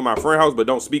invite you over my friend's house, but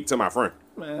don't speak to my friend.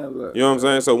 Man, look. You know what I'm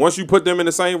saying? So once you put them in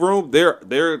the same room,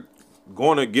 they're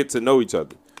gonna get to know each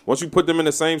other. Once you put them in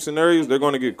the same scenarios, they're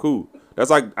gonna get cool. That's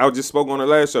like I just spoke on the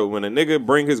last show. When a nigga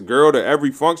bring his girl to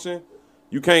every function,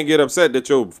 you can't get upset that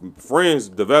your friends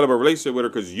develop a relationship with her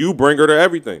because you bring her to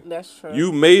everything. That's true.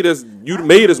 You made us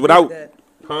without,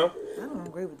 huh? I don't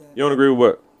agree with that. You don't agree with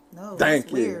what? No, Thank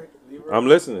that's you. weird. I'm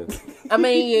listening. I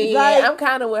mean, Like- I'm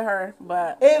kind of with her,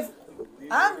 but If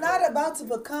I'm not about to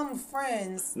become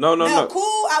friends, No. now, cool.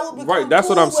 I will become Right, that's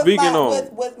what cool I'm with speaking my,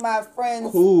 on. with my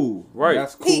friends. Cool. Right.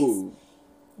 That's Peace. cool.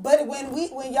 But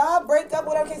when y'all break up,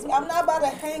 whatever case, I'm not about to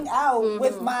hang out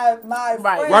with my Right. friends.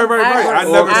 Right. I I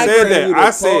never agree. said I that. agree. I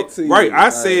To said talk to you, right.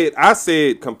 like- I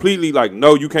said completely like,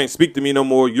 no, you can't speak to me no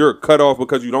more. You're cut off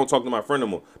because you don't talk to my friend no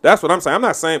more. That's what I'm saying. I'm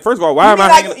not saying. First of all, why You am mean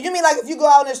I like hanging? you mean like if you go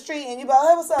out in the street and you be like,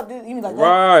 hey, what's up, dude? You mean like that?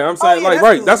 Right. I'm saying yeah, like that's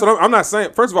right. cool. That's what I'm not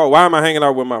saying. First of all, why am I hanging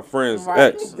out with my friend's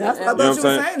Right. ex? That's what I You know thought what I'm you were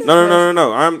saying? saying.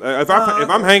 No. If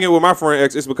I'm hanging with my friend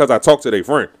ex, it's because I talk to their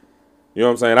friend. You know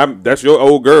what I'm saying? That's your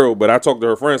old girl, but I talk to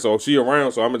her friend, so if she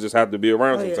around, so I'm gonna just have to be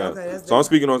around Oh, yeah, sometimes. okay, that's So I'm different.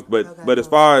 speaking on, but Okay, but as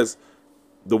cool. far as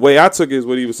the way I took it is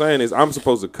what he was saying is I'm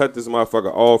supposed to cut this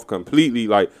motherfucker off completely.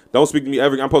 Like, don't speak to me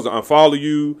ever. I'm supposed to unfollow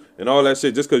you and all that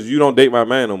shit just because you don't date my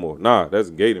man no more. Nah, that's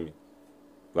gay to me.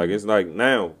 Like, it's like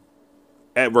now.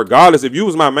 And regardless, if you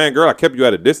was my man, girl, I kept you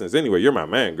at a distance anyway. You're my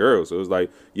man, girl. So it's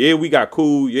like, yeah, we got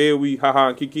cool. Yeah, we haha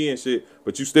and kiki and shit.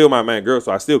 But you still my man, girl.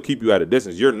 So I still keep you at a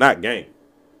distance. You're not gang.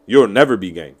 You'll never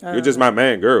be gang. You're just my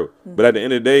man, girl. But at the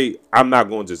end of the day, I'm not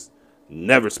going to just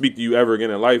never speak to you ever again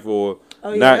in life or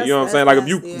Oh, yeah, not. You know what I'm saying? Like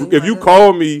if you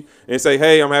call me and say,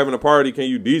 hey, I'm having a party. Can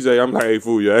you DJ? I'm like, hey,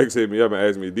 fool, your ex hit me up and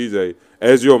asked me to DJ.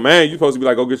 As your man, you supposed to be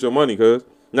like, go get your money, cuz.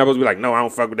 You're not supposed to be like, no, I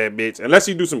don't fuck with that bitch. Unless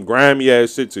she do some grimy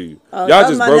ass shit to you. Oh, Y'all that was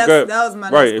just my broke next- up. that was my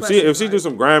right. next If she question, do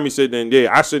some grimy shit, then yeah,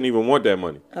 I shouldn't even want that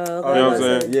money. Oh, okay. You know what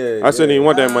I'm saying? Yeah, I shouldn't even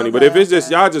want that Oh, money. But okay, if it's just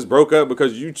okay. y'all just broke up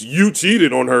because you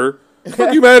cheated on her,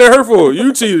 what you mad at her for?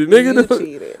 You cheated, nigga. you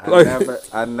cheated. Like,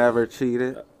 I never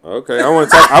cheated. okay, I want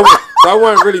to talk. So I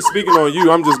wasn't really speaking on you.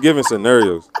 I'm just giving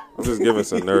scenarios.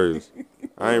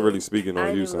 I ain't really speaking I on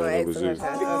ain't you, even saying gonna it was ask you. her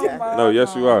that. Okay. No,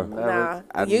 yes, you are. Nah,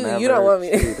 I you never don't want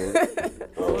me. cheated.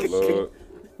 Oh, Lord.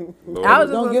 Lord. I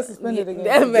was just Don't gonna- get suspended again.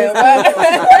 That man,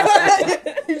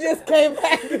 what? You just came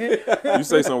back. You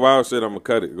say some wild shit, I'm gonna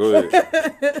cut it. Go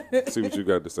ahead. See what you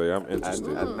got to say. I'm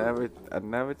interested. I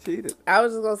never cheated. I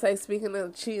was just gonna say, speaking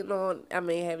of cheating on, I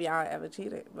mean, have y'all ever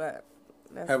cheated? But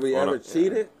that's, Have we On ever a-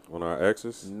 cheated? On our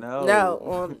exes, No. no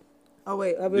on. Oh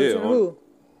wait, I've Yeah, been on- who?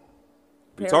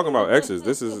 we talking about exes.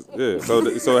 This is yeah. So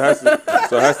it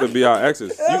has to be our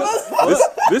exes.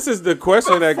 This is the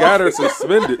question that got her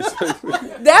suspended.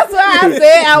 That's why I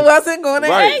said I wasn't going to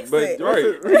right, ask but it.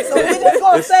 right. So we just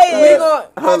gonna say We it. gonna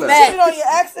How you cheated on your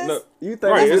exes? No, You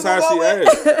think right, that's it's how she gonna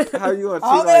go asked. how you gonna cheat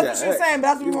I don't on know your what she's ex? saying, but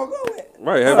that's what we're gonna go with.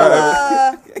 Right, have I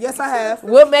ever? Yes, I have.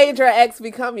 What made your ex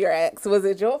become your ex? Was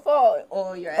it your fault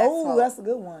or your ex Oh, fault? that's a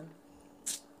good one.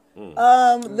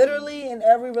 Literally in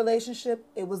every relationship,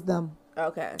 it was them.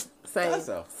 Okay. Same. That's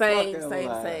a Same. fucking Same.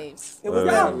 lie. Same. It was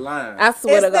Yeah. them. Line. I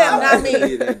swear It's to God. them, not me.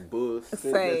 Hey, that bullshit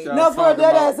Same. that y'all No, for talking dead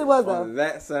about ass, it was on though.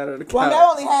 that side of the Well, couch. I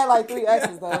only had like 3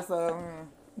 exes though, so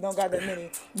don't got that many.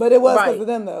 But it was because Right. of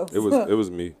them though. It was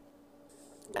me.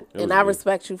 It was And I me.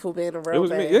 respect you for being a real It was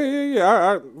man. me.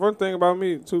 Yeah. I one thing about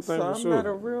me, two things So for I'm sure. not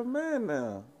a real man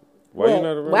now. Why you What?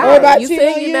 not a real Wow. man? Everybody You cheated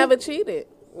said on you you? never cheated.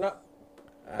 No.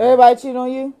 Everybody cheat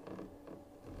on you?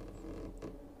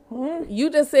 You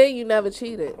just said you never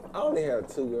cheated. I only have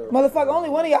 2 girls. Motherfucker, only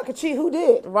one of y'all could cheat. Who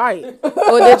did? Right.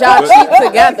 Or did y'all cheat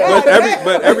together?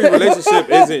 But every relationship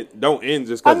don't end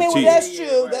just I because mean, of well, cheating. that's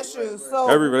true. That's true. So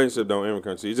Every relationship don't end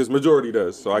because of cheating. It's just majority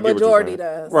does. So I get Majority what you're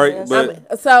saying. does. Right, Yes.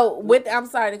 but So, I'm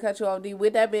sorry to cut you off, D.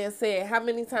 With that being said, how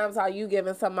many times are you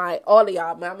giving somebody, all of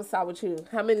y'all, man, I'm going to start with you.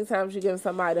 How many times you giving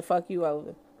somebody to fuck you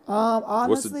over? what's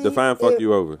honestly, the define fuck it-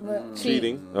 you over?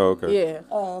 Cheating? Oh, okay. Yeah.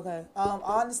 Oh, okay.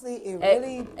 Honestly, it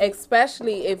really.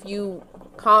 Especially if you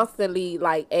constantly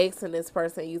like asking this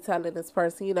person, you telling this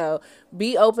person, you know,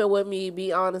 be open with me,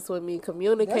 be honest with me, That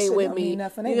communicate shit with don't me. mean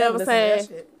nothing. They You know never what I'm listen to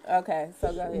saying? that shit. Okay,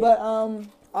 so go ahead. But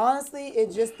honestly,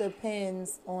 it just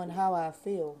depends on how I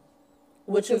feel,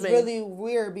 which you is mean? really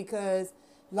weird because,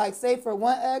 like, say for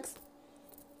one ex,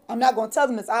 I'm not gonna tell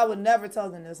them this. I would never tell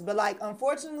them this, but like,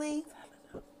 unfortunately,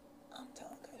 I'm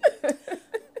telling you.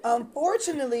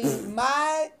 Unfortunately,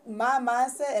 my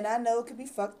mindset, and I know it could be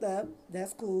fucked up.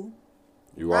 That's cool.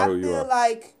 You are I who you feel are.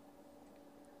 like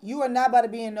you are not about to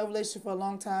be in no relationship for a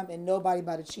long time and nobody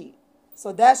about to cheat.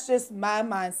 So that's just my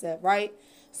mindset, right?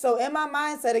 So in my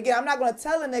mindset, again, I'm not going to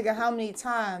tell a nigga how many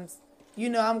times, you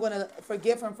know, I'm going to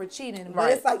forgive him for cheating. But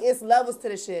Right. it's like, it's levels to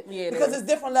the shit. Yeah, it because is. it's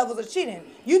different levels of cheating.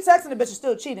 You texting a bitch is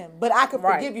still cheating, but I could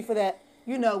Right. forgive you for that.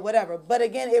 You know, whatever. But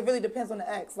again, it really depends on the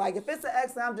ex. Like, if it's an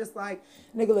ex, I'm just like,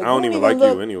 nigga, look, I don't you even like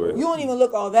look, you anyway. You don't even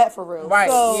look all that for real. Right,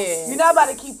 So, yeah. you're not about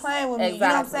to keep playing with me. You know what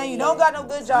I'm Exactly, saying? You yeah. don't got no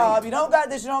good job. You don't got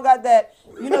this. You don't got that.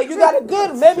 You know, you got a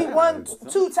good maybe 1,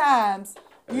 2 times.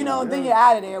 You know, and then you're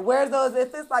out of there. Whereas those,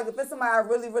 if it's somebody I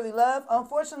really, really love,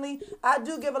 unfortunately, I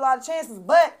do give a lot of chances,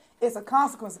 but it's a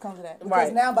consequence that comes to that. Because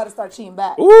Right. now I'm about to start cheating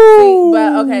back. See,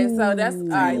 but okay, so that's all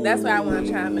right. That's why I want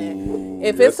to chime in.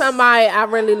 If it's somebody I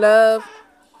really love,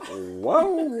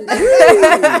 Whoa.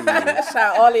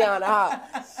 shout Oleana out.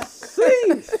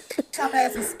 Time to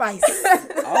add some spice.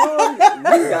 Oh,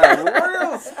 you got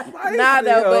real spicy Nah,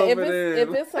 though, but over there. if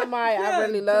it's somebody I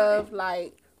really love,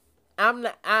 like I'm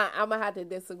gonna have to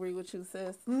disagree with you,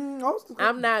 sis.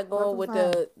 I'm not going with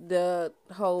the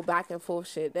whole back and forth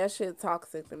shit. That shit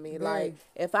toxic to me. Like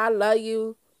if I love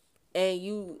you and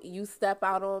you step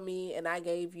out on me and I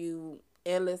gave you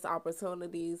endless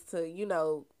opportunities to, you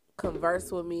know,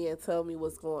 converse with me and tell me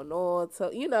what's going on, to,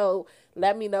 you know,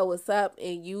 let me know what's up,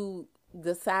 and you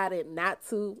decided not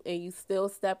to and you still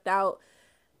stepped out,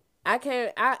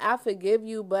 I forgive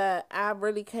you, but I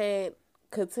really can't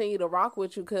continue to rock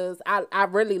with you because I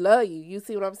really love you. You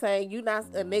see what I'm saying? You not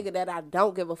a nigga that I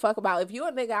don't give a fuck about. If you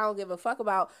a nigga I don't give a fuck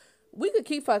about, we could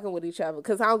keep fucking with each other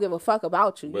because I don't give a fuck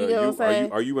about you. But You know what I'm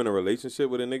saying? Are you in a relationship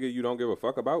with a nigga you don't give a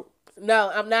fuck about?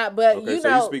 No, I'm not. But Okay, you so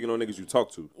know, you speaking on niggas you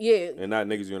talk to, yeah, and not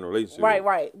niggas you're in a relationship right, with.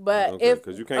 right. But Okay, if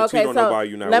 'cause you can't cheat on nobody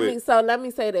you not with. let me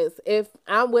say this: if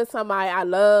I'm with somebody I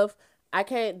love, I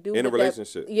can't do In a with that-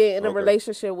 relationship. Yeah, in a Okay.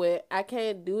 relationship with, I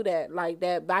can't do that like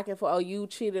that back and forth. Oh, you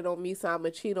cheated on me, so I'm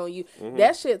gonna cheat on you. Mm-hmm.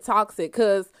 That shit toxic.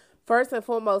 Cause first and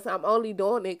foremost, I'm only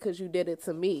doing it because you did it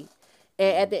to me.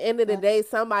 And at the end of the day,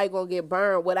 somebody gonna get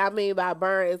burned. What I mean by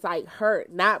burn is like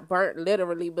hurt, not burnt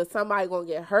literally, but somebody gonna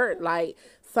get hurt. Like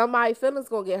somebody feelings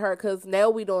gonna get hurt because now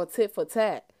we doing tit for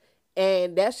tat,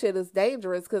 and that shit is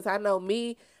dangerous. Cause I know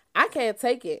me, I can't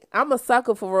take it. I'm a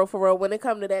sucker for real, for real. When it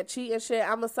come to that cheating shit,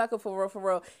 I'm a sucker for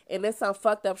real, and there's some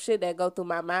fucked up shit that go through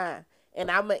my mind. And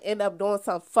I'm going to end up doing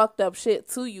some fucked up shit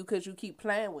to you because you keep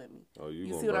playing with me. Oh, you You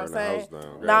gonna see what I'm burn the saying? house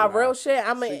down. Nah, Got it. real shit. She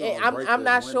gonna break I'm the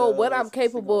not sure what I'm windows,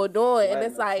 capable she of doing. And flatten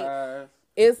it's the like, tires.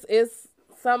 it's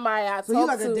somebody I So you talk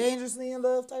like to. a dangerously in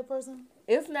love type person?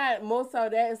 It's not more so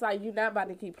that it's like you're not about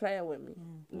to keep playing with me.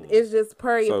 It's just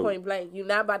period So- point blank. You're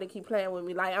not about to keep playing with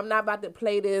me. Like I'm not about to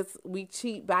play this we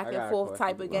cheat back I and got a forth question.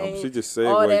 type of game. She just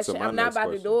all that segued to shit. my I'm not next about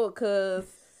question. to do it because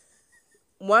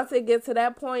once it gets to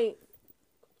that point,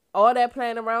 all that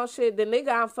playing around shit, the nigga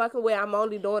I'm fucking with, I'm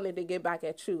only doing it to get back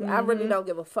at you. I really don't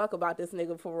give a fuck about this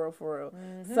nigga for real.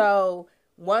 So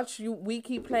once we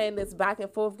keep playing this back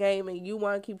and forth game and you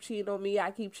want to keep cheating on me,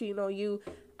 I keep cheating on you,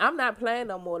 I'm not playing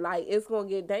no more. Like, it's going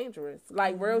to get dangerous.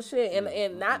 Like, real shit.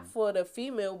 And not for the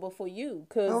female, but for you.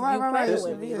 Because you playing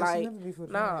with me. Like,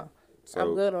 nah, So,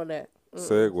 I'm good on that.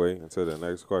 Segue into the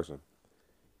next question.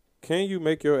 Can you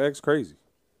make your ex crazy?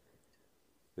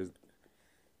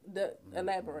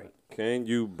 Elaborate. Can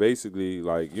you basically,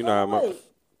 like, you know how much... Wait,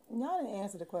 y'all didn't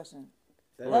answer the question.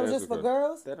 They That don't was answer just for the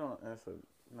girls? They don't answer.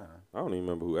 Nah. I don't even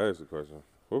remember who asked the question.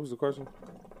 What was the question?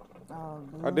 Oh,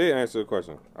 I did answer the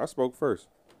question. I spoke first.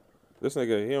 This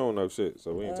nigga, he don't know shit,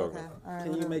 so we ain't talking. All right,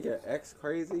 Can you make your ex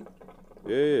crazy?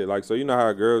 Yeah, like, so you know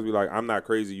how girls be like, I'm not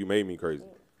crazy, you made me crazy.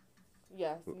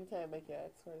 Yes, you can't make your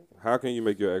ex crazy. How can you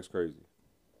make your ex crazy?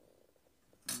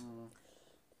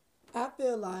 I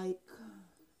feel like,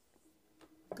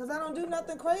 because I don't do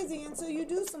nothing crazy until you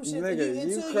do some shit. Nigga,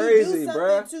 you until crazy, you do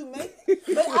bruh. something to make.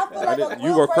 But I feel like a You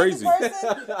real are crazy crazy.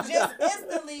 person just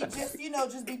instantly,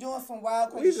 just be doing some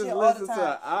wild We crazy just shit all the listened to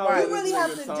time. an hour of You really this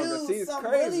have nigga to talking. do She's some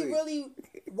crazy. really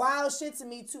wild shit to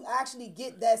me to actually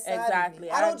get that side of me. Exactly,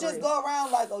 I I don't just agree. go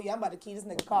around like, oh yeah, I'm about to key this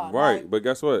nigga car. Right, Like, but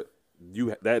guess what?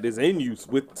 That is in you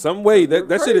with some way.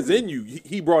 That shit is in you.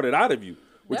 He brought it out of you,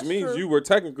 which That's means true. you were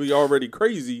technically already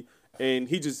crazy, and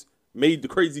he just made the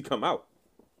crazy come out.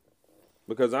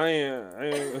 Because I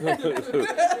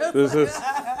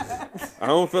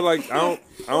don't feel like I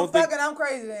don't think. fuck it, I'm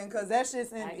crazy then, because that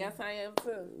shit's in I me. guess I am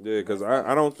too. Yeah, because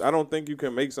I don't think you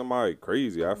can make somebody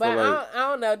crazy. I feel But like I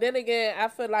don't know. Then again, I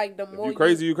feel like the if more you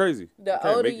crazy, you crazy. the can't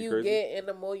older make you crazy. get and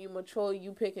the more you mature,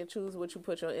 you pick and choose what you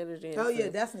put your energy into. Oh yeah,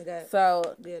 definitely that. So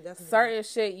Yeah, definitely. certain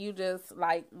shit, you just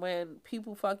like when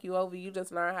people fuck you over, you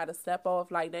just learn how to step off.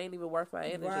 Like, they ain't even worth my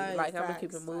energy. Right, like, I'm gonna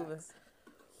keep it facts, moving. facts.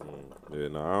 Yeah,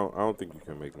 no, I don't think you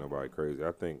can make nobody crazy.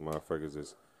 I think motherfuckers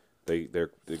is they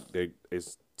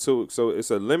it's too, so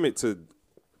it's a limit to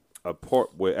a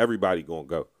part where everybody gonna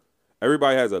go.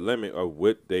 Everybody has a limit of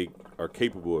what they are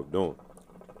capable of doing.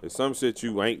 There's some shit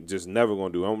you ain't just never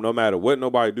gonna do. No matter what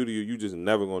nobody do to you, you just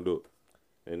never gonna do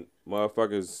it. And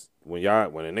motherfuckers, when a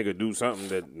nigga do something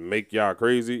that make y'all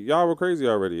crazy, y'all were crazy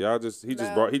already.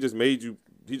 He just made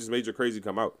your crazy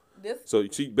come out. So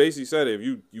she basically said, if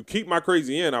you keep my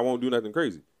crazy in, I won't do nothing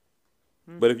crazy.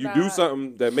 But if you do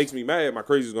something that makes me mad, my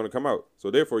crazy is going to come out.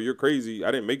 So therefore, you're crazy. I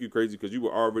didn't make you crazy because you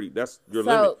were already, that's your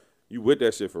limit. You with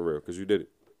that shit for real because you did it.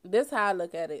 This how I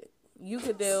look at it. You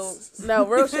could deal, no,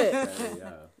 real shit.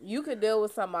 You could deal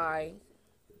with somebody,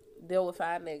 deal with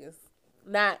 5 niggas.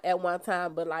 Not at one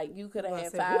time, but like you could have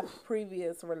had 5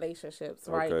 previous relationships,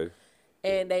 right? Okay.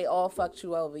 And they all fucked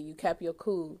you over. You kept your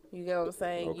cool. You get what I'm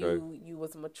saying? Okay. You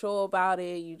was mature about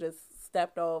it. You just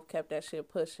stepped off, kept that shit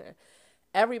pushing.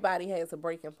 Everybody has a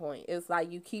breaking point. It's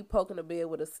like you keep poking a bear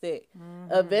with a stick.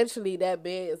 Eventually, that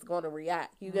bear is going to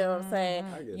react. You get what I'm saying?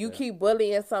 You keep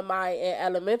bullying somebody in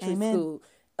elementary school.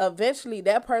 Eventually,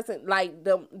 that person, like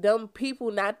them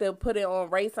people, not to put it on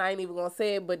race, I ain't even going to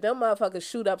say it, but them motherfuckers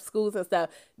shoot up schools and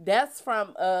stuff. That's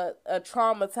from a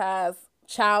traumatized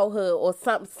childhood or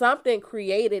something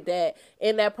created that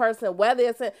in that person, whether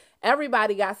it's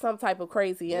everybody got some type of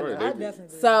crazy in Right, them.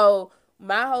 So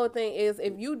my whole thing is,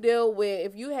 if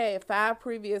you had 5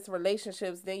 previous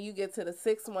relationships, then you get to the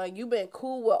 6th one, you've been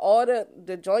cool with all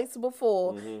the joints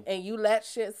before, and you let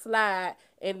shit slide,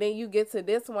 and then you get to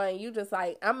this one, and you just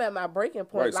like, I'm at my breaking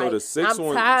point. Right, like, so the sixth I'm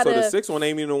one, tired so the of- 6th one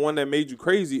ain't even the one that made you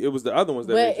crazy. It was the other ones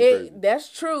that but made you crazy. that's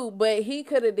true. But he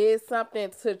could have did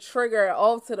something to trigger it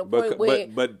off to the point where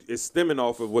But it's stemming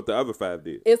off of what the other 5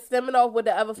 did. it's stemming off what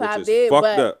the other 5 is did. fucked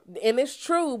But up. and it's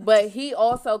true. But he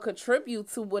also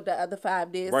contributes to what the other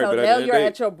 5 did. Right, so but at now the end you're of the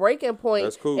at day, your breaking point,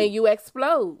 that's cool. and you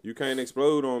explode. You can't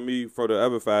explode on me for the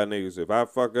other 5 niggas. If I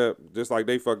fuck up just like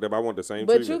they fucked up, I want the same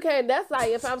But treatment. you can't. That's like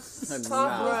if I'm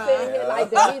constantly sitting here like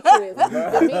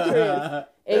Demetrius,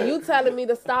 and you telling me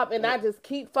to stop, and I just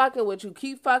keep fucking with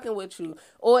you,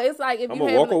 or it's like if you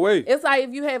I'ma walk away. It's like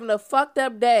if you having a fucked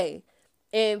up day,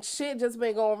 and shit just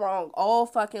been going wrong all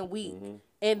fucking week,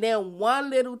 and then one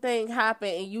little thing happen,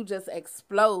 and you just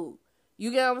explode.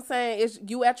 You get what I'm saying? It's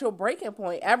you at your breaking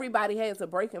point. Everybody has a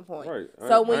breaking point. Right.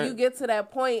 So when you get to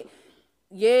that point,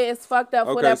 yeah, it's fucked up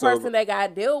for Okay, that so- person that got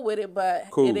to deal with it, but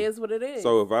Cool. it is what it is.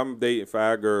 So if I'm dating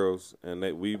 5 girls and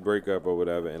we break up or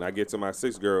whatever, and I get to my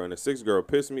 6th girl and the 6th girl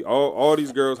piss me, all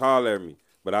these girls holler at me,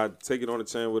 but I take it on the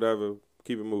chin, whatever,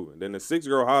 keep it moving. Then the 6th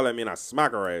girl holler at me and I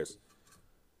smack her ass.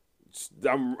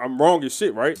 I'm wrong as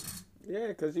shit, right? Yeah,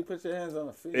 because you put your hands on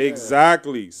the feet.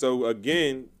 Exactly. So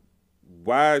again,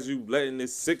 why is you letting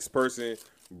this 6th person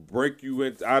break you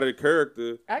out of the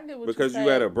character I get what because you're you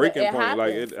had a saying, breaking but it point.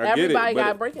 Like happens. I get it. Everybody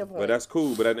got a breaking point. But that's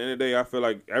cool. But at the end of the day, I feel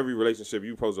like every relationship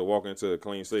you supposed to walk into a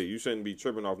clean slate. You shouldn't be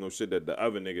tripping off no shit that the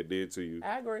other nigga did to you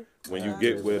I agree. when you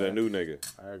get with a new nigga.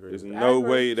 I agree. There's no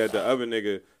way that the other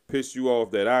nigga pissed you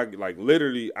off that I like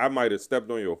literally I might have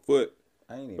stepped on your foot.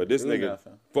 I ain't even But this do nigga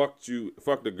nothing.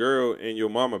 fucked the girl in your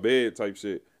mama bed type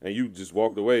shit, and you just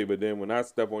walked away. But then when I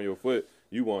step on your foot,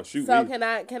 you want to shoot So me. can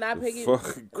I pick it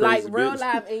Fucking like crazy real bitch.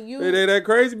 life and you Hey, that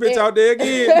crazy bitch out there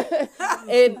again.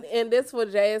 and this for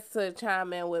Jazz to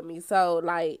chime in with me. So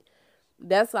like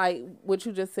that's like what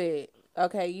you just said.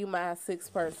 Okay, you my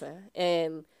sixth person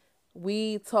and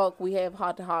we talk, we have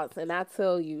heart to hearts, and I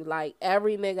tell you, like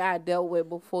every nigga I dealt with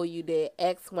before you did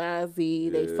X, Y, and Z,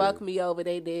 they fucked me over,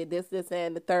 they did this,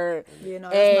 and the third. Yeah, no,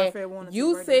 that's my favorite one.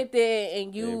 You sit there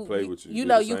and you you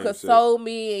know, do the you same console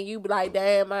me and you be like,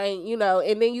 damn, I ain't, you know,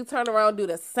 and then you turn around and do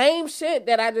the same shit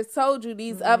that I just told you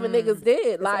these other niggas did.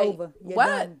 It's Like, over. You're what?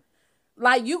 done.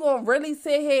 Like, you gonna really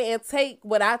sit here and take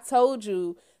what I told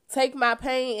you, take my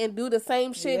pain and do the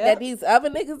same shit that these other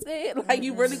niggas did? Like,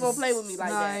 you really gonna play with me like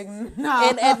that? Nah.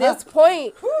 And at this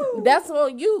point, that's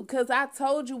on you, because I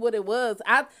told you what it was.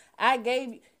 I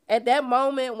gave, at that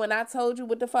moment when I told you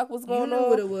what the fuck was going knew on,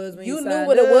 what it was when you knew signed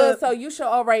what it was, up. so you should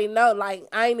already know, like,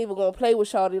 I ain't even gonna play with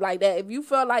shorty like that. If you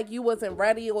felt like you wasn't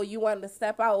ready or you wanted to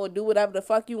step out or do whatever the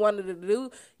fuck you wanted to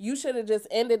do, you should have just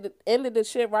ended the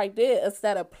shit right there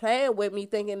instead of playing with me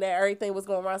thinking that everything was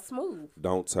gonna run smooth.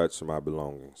 Don't touch my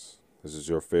belongings. This is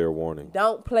your fair warning.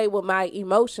 Don't play with my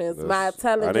emotions, my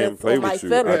intelligence, I didn't play or my with you.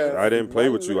 feelings. I didn't play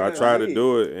with you. I tried to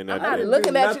do it, and I'm I not didn't.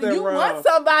 looking at you. nothing You wrong. want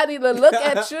somebody to look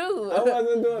at you. I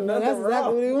wasn't doing nothing That's wrong.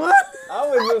 exactly what he wants. I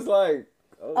was just like,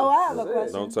 Oh, I have a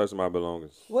question. Don't touch my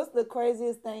belongings. What's the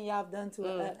craziest thing y'all have done to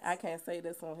an ex? I can't say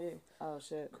this on here. Oh,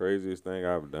 shit. Craziest thing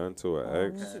I've done to an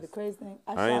Let me ex. see the crazy thing.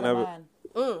 I I ain't shot never- mine.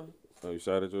 Oh, you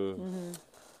shot at yours?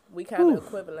 We kind of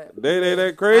equivalent. They that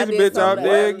I crazy did bitch out something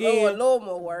there a again. little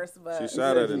more worse, but She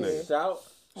shot at a you nigga. shout.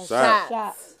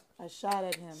 Shot. I shot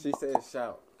at him. She said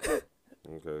shout.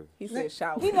 Okay. he said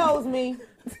shout. He knows me.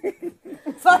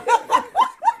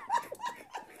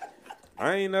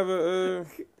 I ain't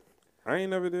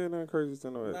never did nothing crazy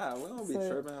to no ex. Nah, we don't be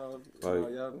tripping on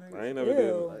Like, y'all niggas. I ain't never did.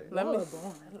 Ew. Let me- Y'all are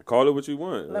boring. Call it what you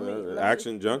want. Let me-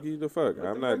 Action junkie, the fuck.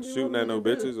 I'm not shooting at no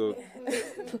bitches or.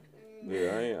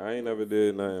 Yeah, I ain't never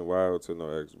did nothing wild to no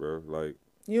ex, bro. Like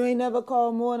You ain't never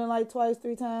called more than like twice,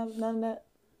 3 times? None of that?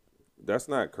 that's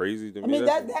not crazy to me. I mean,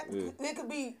 That's- that yeah. it could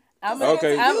be.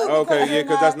 Okay, yeah,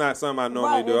 because that's not something I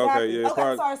normally Right, do. exactly. Okay, yeah, Okay,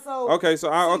 probably. sorry, so- Okay, so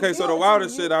See, so the you-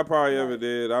 wildest you- shit I probably ever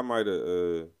did, I might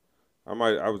have,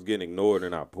 I was getting ignored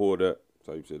and I pulled up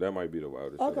type shit. That might be the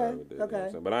wildest shit I Okay, ever did. You know what I'm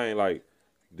okay. saying? But I ain't like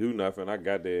do nothing. I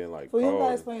got there and like Well, you gotta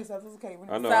called. explain yourself. It's okay.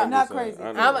 I know. So, I'm not just saying, crazy.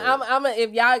 I know. I'm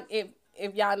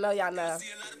if y'all know, y'all know.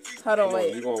 Hold on,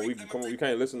 wait. We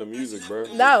can't listen to music, bro.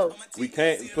 No. We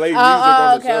can't play music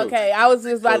on the show. Okay. I was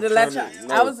just about So to let turn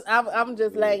y'all. it- I'm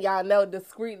just letting y'all know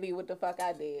discreetly what the fuck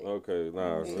I did. Okay,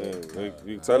 nah,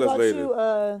 you tell us What later.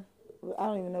 about you, I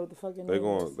don't even know what the fuck your They name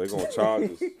going is. they gonna charge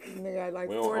us. Nigga got like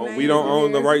We 4 don't, names. we don't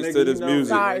own the Nigga, rights to you this know. music.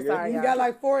 Sorry, You y'all. got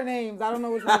like 4 names. I don't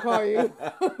know which one to call you.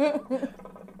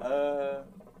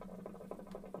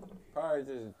 Probably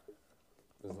just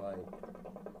was like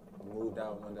moved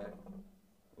out one day,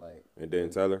 like And then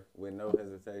tell her. with no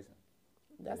hesitation.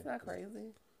 That's not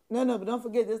crazy. No, but don't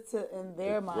forget this to in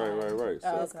their mind. Right.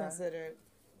 So, It's considered.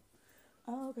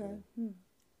 Oh, okay.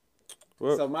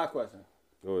 well, So my question: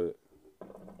 go ahead.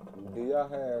 do y'all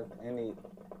have any?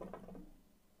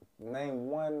 Name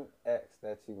one ex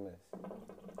that you miss.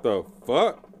 The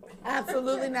fuck?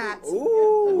 Absolutely not.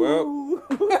 Well,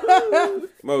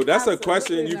 Mo, that's a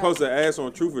question you supposed to ask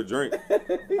on Truth or Drink.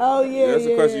 Oh yeah. That's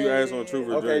a question you yeah, ask on Truth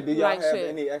or Okay, Drink. do y'all Like have shit.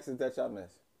 any exes that y'all miss?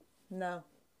 No.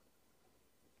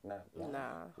 Nah. Nah.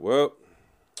 Well,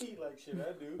 Like shit,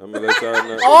 I do. I'm gonna let y'all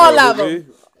know. All Know of who them.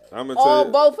 me? I'm gonna tell All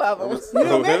you. both of them.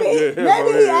 Maybe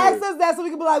he asked us that so we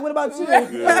can be like, what about you?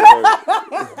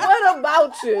 What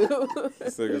about you?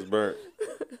 This nigga's burnt.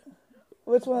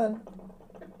 Which one?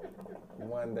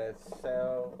 One that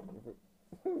shall.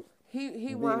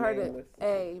 He want her to. nameless.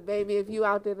 Hey, baby, if you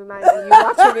out there tonight and you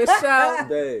watching this show,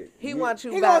 Babe, he wants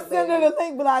you He back. gonna send baby. her the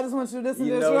link, but I just want you to listen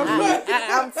You to this know real who- quick.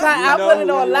 I know put it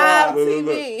who on you live are. Look.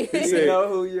 TV. He you said, know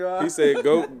who you are. he said,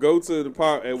 go to the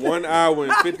park at 1 hour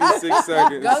and 56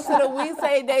 seconds. Go to the We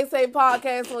Say They Say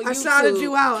podcast on YouTube. I shouted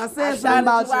you out. I said something Shouted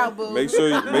about you out, boo. Make sure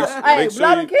you Hey,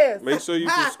 blow the kiss. make sure you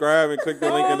subscribe and click the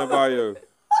link in the bio.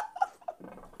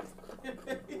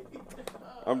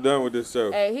 I'm done with this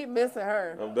show. Hey, he missing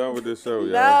her. I'm done with this show, y'all.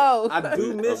 No. I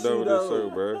do I'm miss done you with this show, though.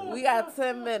 bro. We got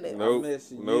 10 minutes. Nope.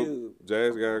 miss you. Nope.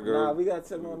 Jazz gotta go. Nah, we got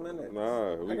 10 more minutes.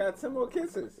 Nah, I got 10 more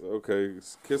kisses. Okay,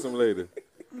 kiss him later.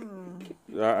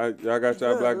 Y'all got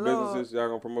y'all black businesses. Y'all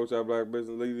gonna promote y'all black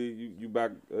business. Lily, you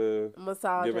back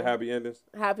Massage. giving happy endings?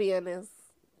 Happy endings.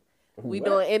 We What?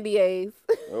 doing NDAs.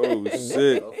 Oh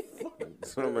shit!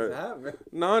 What's Somebody- happening?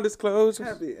 Non-disclosure.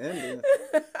 Happy ending.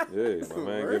 Yeah, my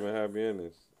man giving happy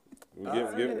endings.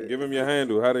 Give him your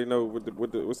handle. How they know what's the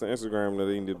Instagram that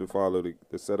they need to follow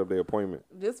to set up their appointment?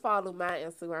 Just follow my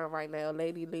Instagram right now,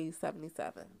 Lady Lee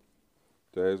 77.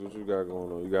 Jazz, what you got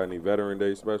going on? You got any Veteran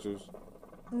Day specials?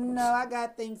 No, I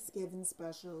got Thanksgiving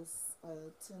specials.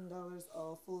 $10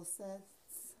 all full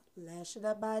sets. Lash it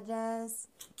up by Jazz.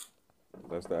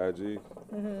 That's the IG.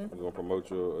 You gonna promote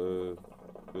your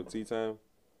tea time?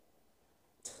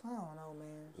 I don't know, man.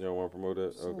 You don't want to promote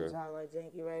that? Shit, Okay. y'all like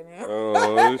janky right now.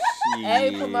 Oh shit.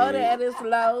 Hey, promote it at its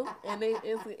low, and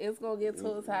it's gonna get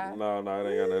to its high. No, it ain't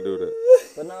got nothing to do with that.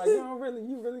 But nah,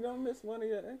 you really gonna miss one of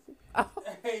your exes?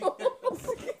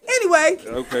 Anyway,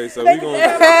 Okay, so we gonna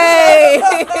Hey,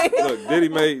 look.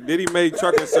 Diddy made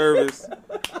trucking service.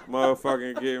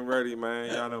 Motherfucking getting ready,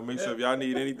 man. Y'all know. Make sure if y'all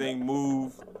need anything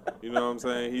moved, you know what I'm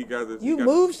saying. He got this. you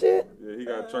move shit? Yeah, he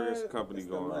got a trucking company It's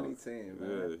the going money on. team, Yeah,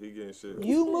 man. he getting shit.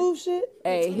 You move shit?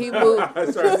 hey, he moved. I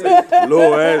try to say,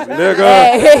 little ass nigga.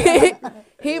 Hey,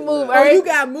 he moved. Oh, you Every,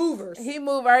 got movers. he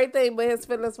moved everything but his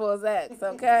feelings for his ex.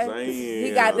 Okay, Damn.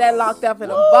 he got that locked up in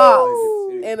a box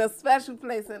in a special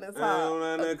place in his heart.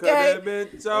 Okay,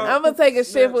 I'm gonna take a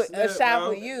shot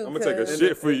for you. I'm gonna take a 'cause-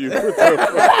 shit for you. What the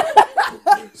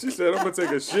fuck? She said, "I'm gonna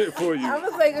take a shit for you." I'm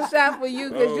gonna take a shot for you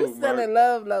because Oh, you still my- in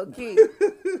love, low key.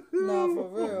 No, for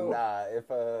real. Nah,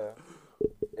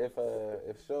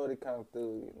 if Shorty come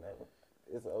through, you know,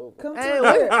 it's over. Come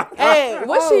Hey, to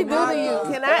what she do my to you?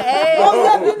 God. Can I ask? Oh,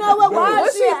 yeah, you know what? Why What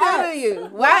is she she do an to ex?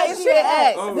 you? Why is she an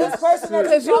ex? Oh, This person that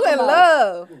Because you in talking about.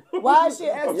 love. Why is she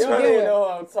an ex? You to don't begin even with? know who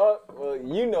I'm talking. Well,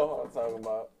 you know who I'm talking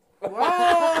about.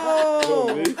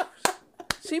 Wow. Me?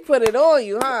 She put it on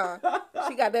you, huh?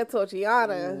 She got that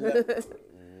Torchiana.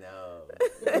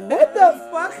 What the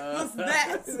fuck was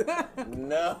that?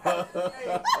 No.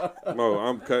 Mo,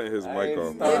 I'm cutting his I mic ain't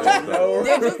off. started man. no-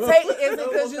 Did you take? Is it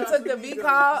because you took the V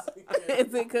card? Is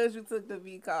it because you took the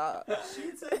V card?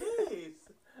 She took his.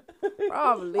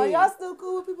 Probably. Are y'all still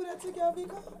cool with people that took y'all V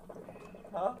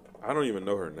card? I don't even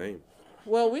know her name.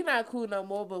 Well, we not cool no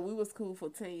more, but we was cool for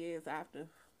 10 years after.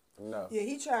 No. Yeah,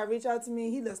 he tried to reach out to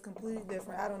me. He looks completely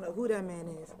different. I don't know who that man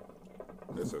is. It's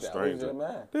a That was your stranger.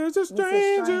 man. There's a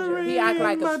stranger. stranger. He act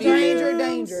like a in my female. Danger,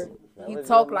 dreams. danger. That He was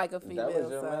talk your- like a That female, was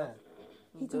your so man.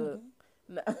 he good.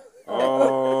 No,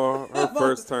 Oh, her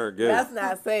first turn gay. let's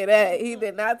not say that. He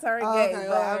did not turn Oh, gay, okay,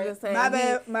 but I'm alright. just saying My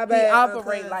bad, he, my he bad,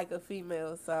 operate okay. like a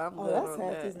female, so I'm Oh, good that's on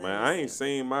half that. his Man, I ain't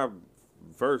seen my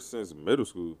first since middle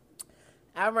school.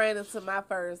 I ran into my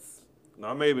first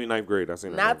No, maybe ninth grade. I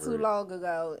seen her not ninth too grade. long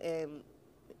ago, and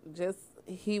just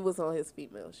he was on his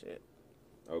female shit.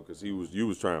 Oh, cause you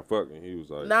was trying to fuck and he was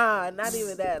like, Nah, not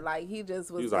even that. Like he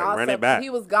just was, He was like, "Run it back." He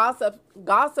was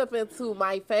gossiping to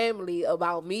my family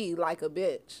about me like a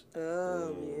bitch.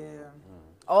 Oh, yeah.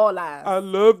 All lies. I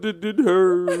loved it, did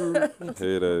her.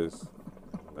 It is.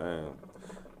 Damn.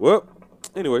 Well,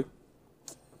 anyway,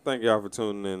 thank y'all for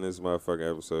tuning in this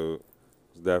motherfucking episode.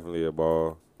 It's definitely a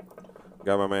ball.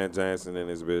 Got my man Jansen in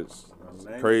this bitch.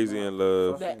 Crazy in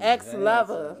love. The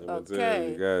ex-lover. I'ma tell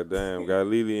you, Okay. goddamn. Got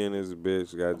Lily in this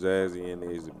bitch. Got Jazzy in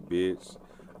this bitch.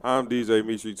 I'm DJ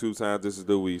Mitri 2 times. This is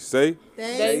the We Say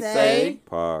They say.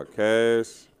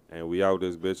 podcast. And we out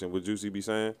this bitch. And what Juicy be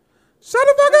saying? Shut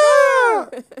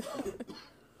the fuck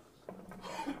up!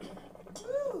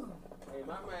 Hey,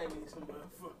 my man needs some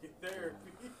motherfucking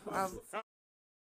therapy. I'm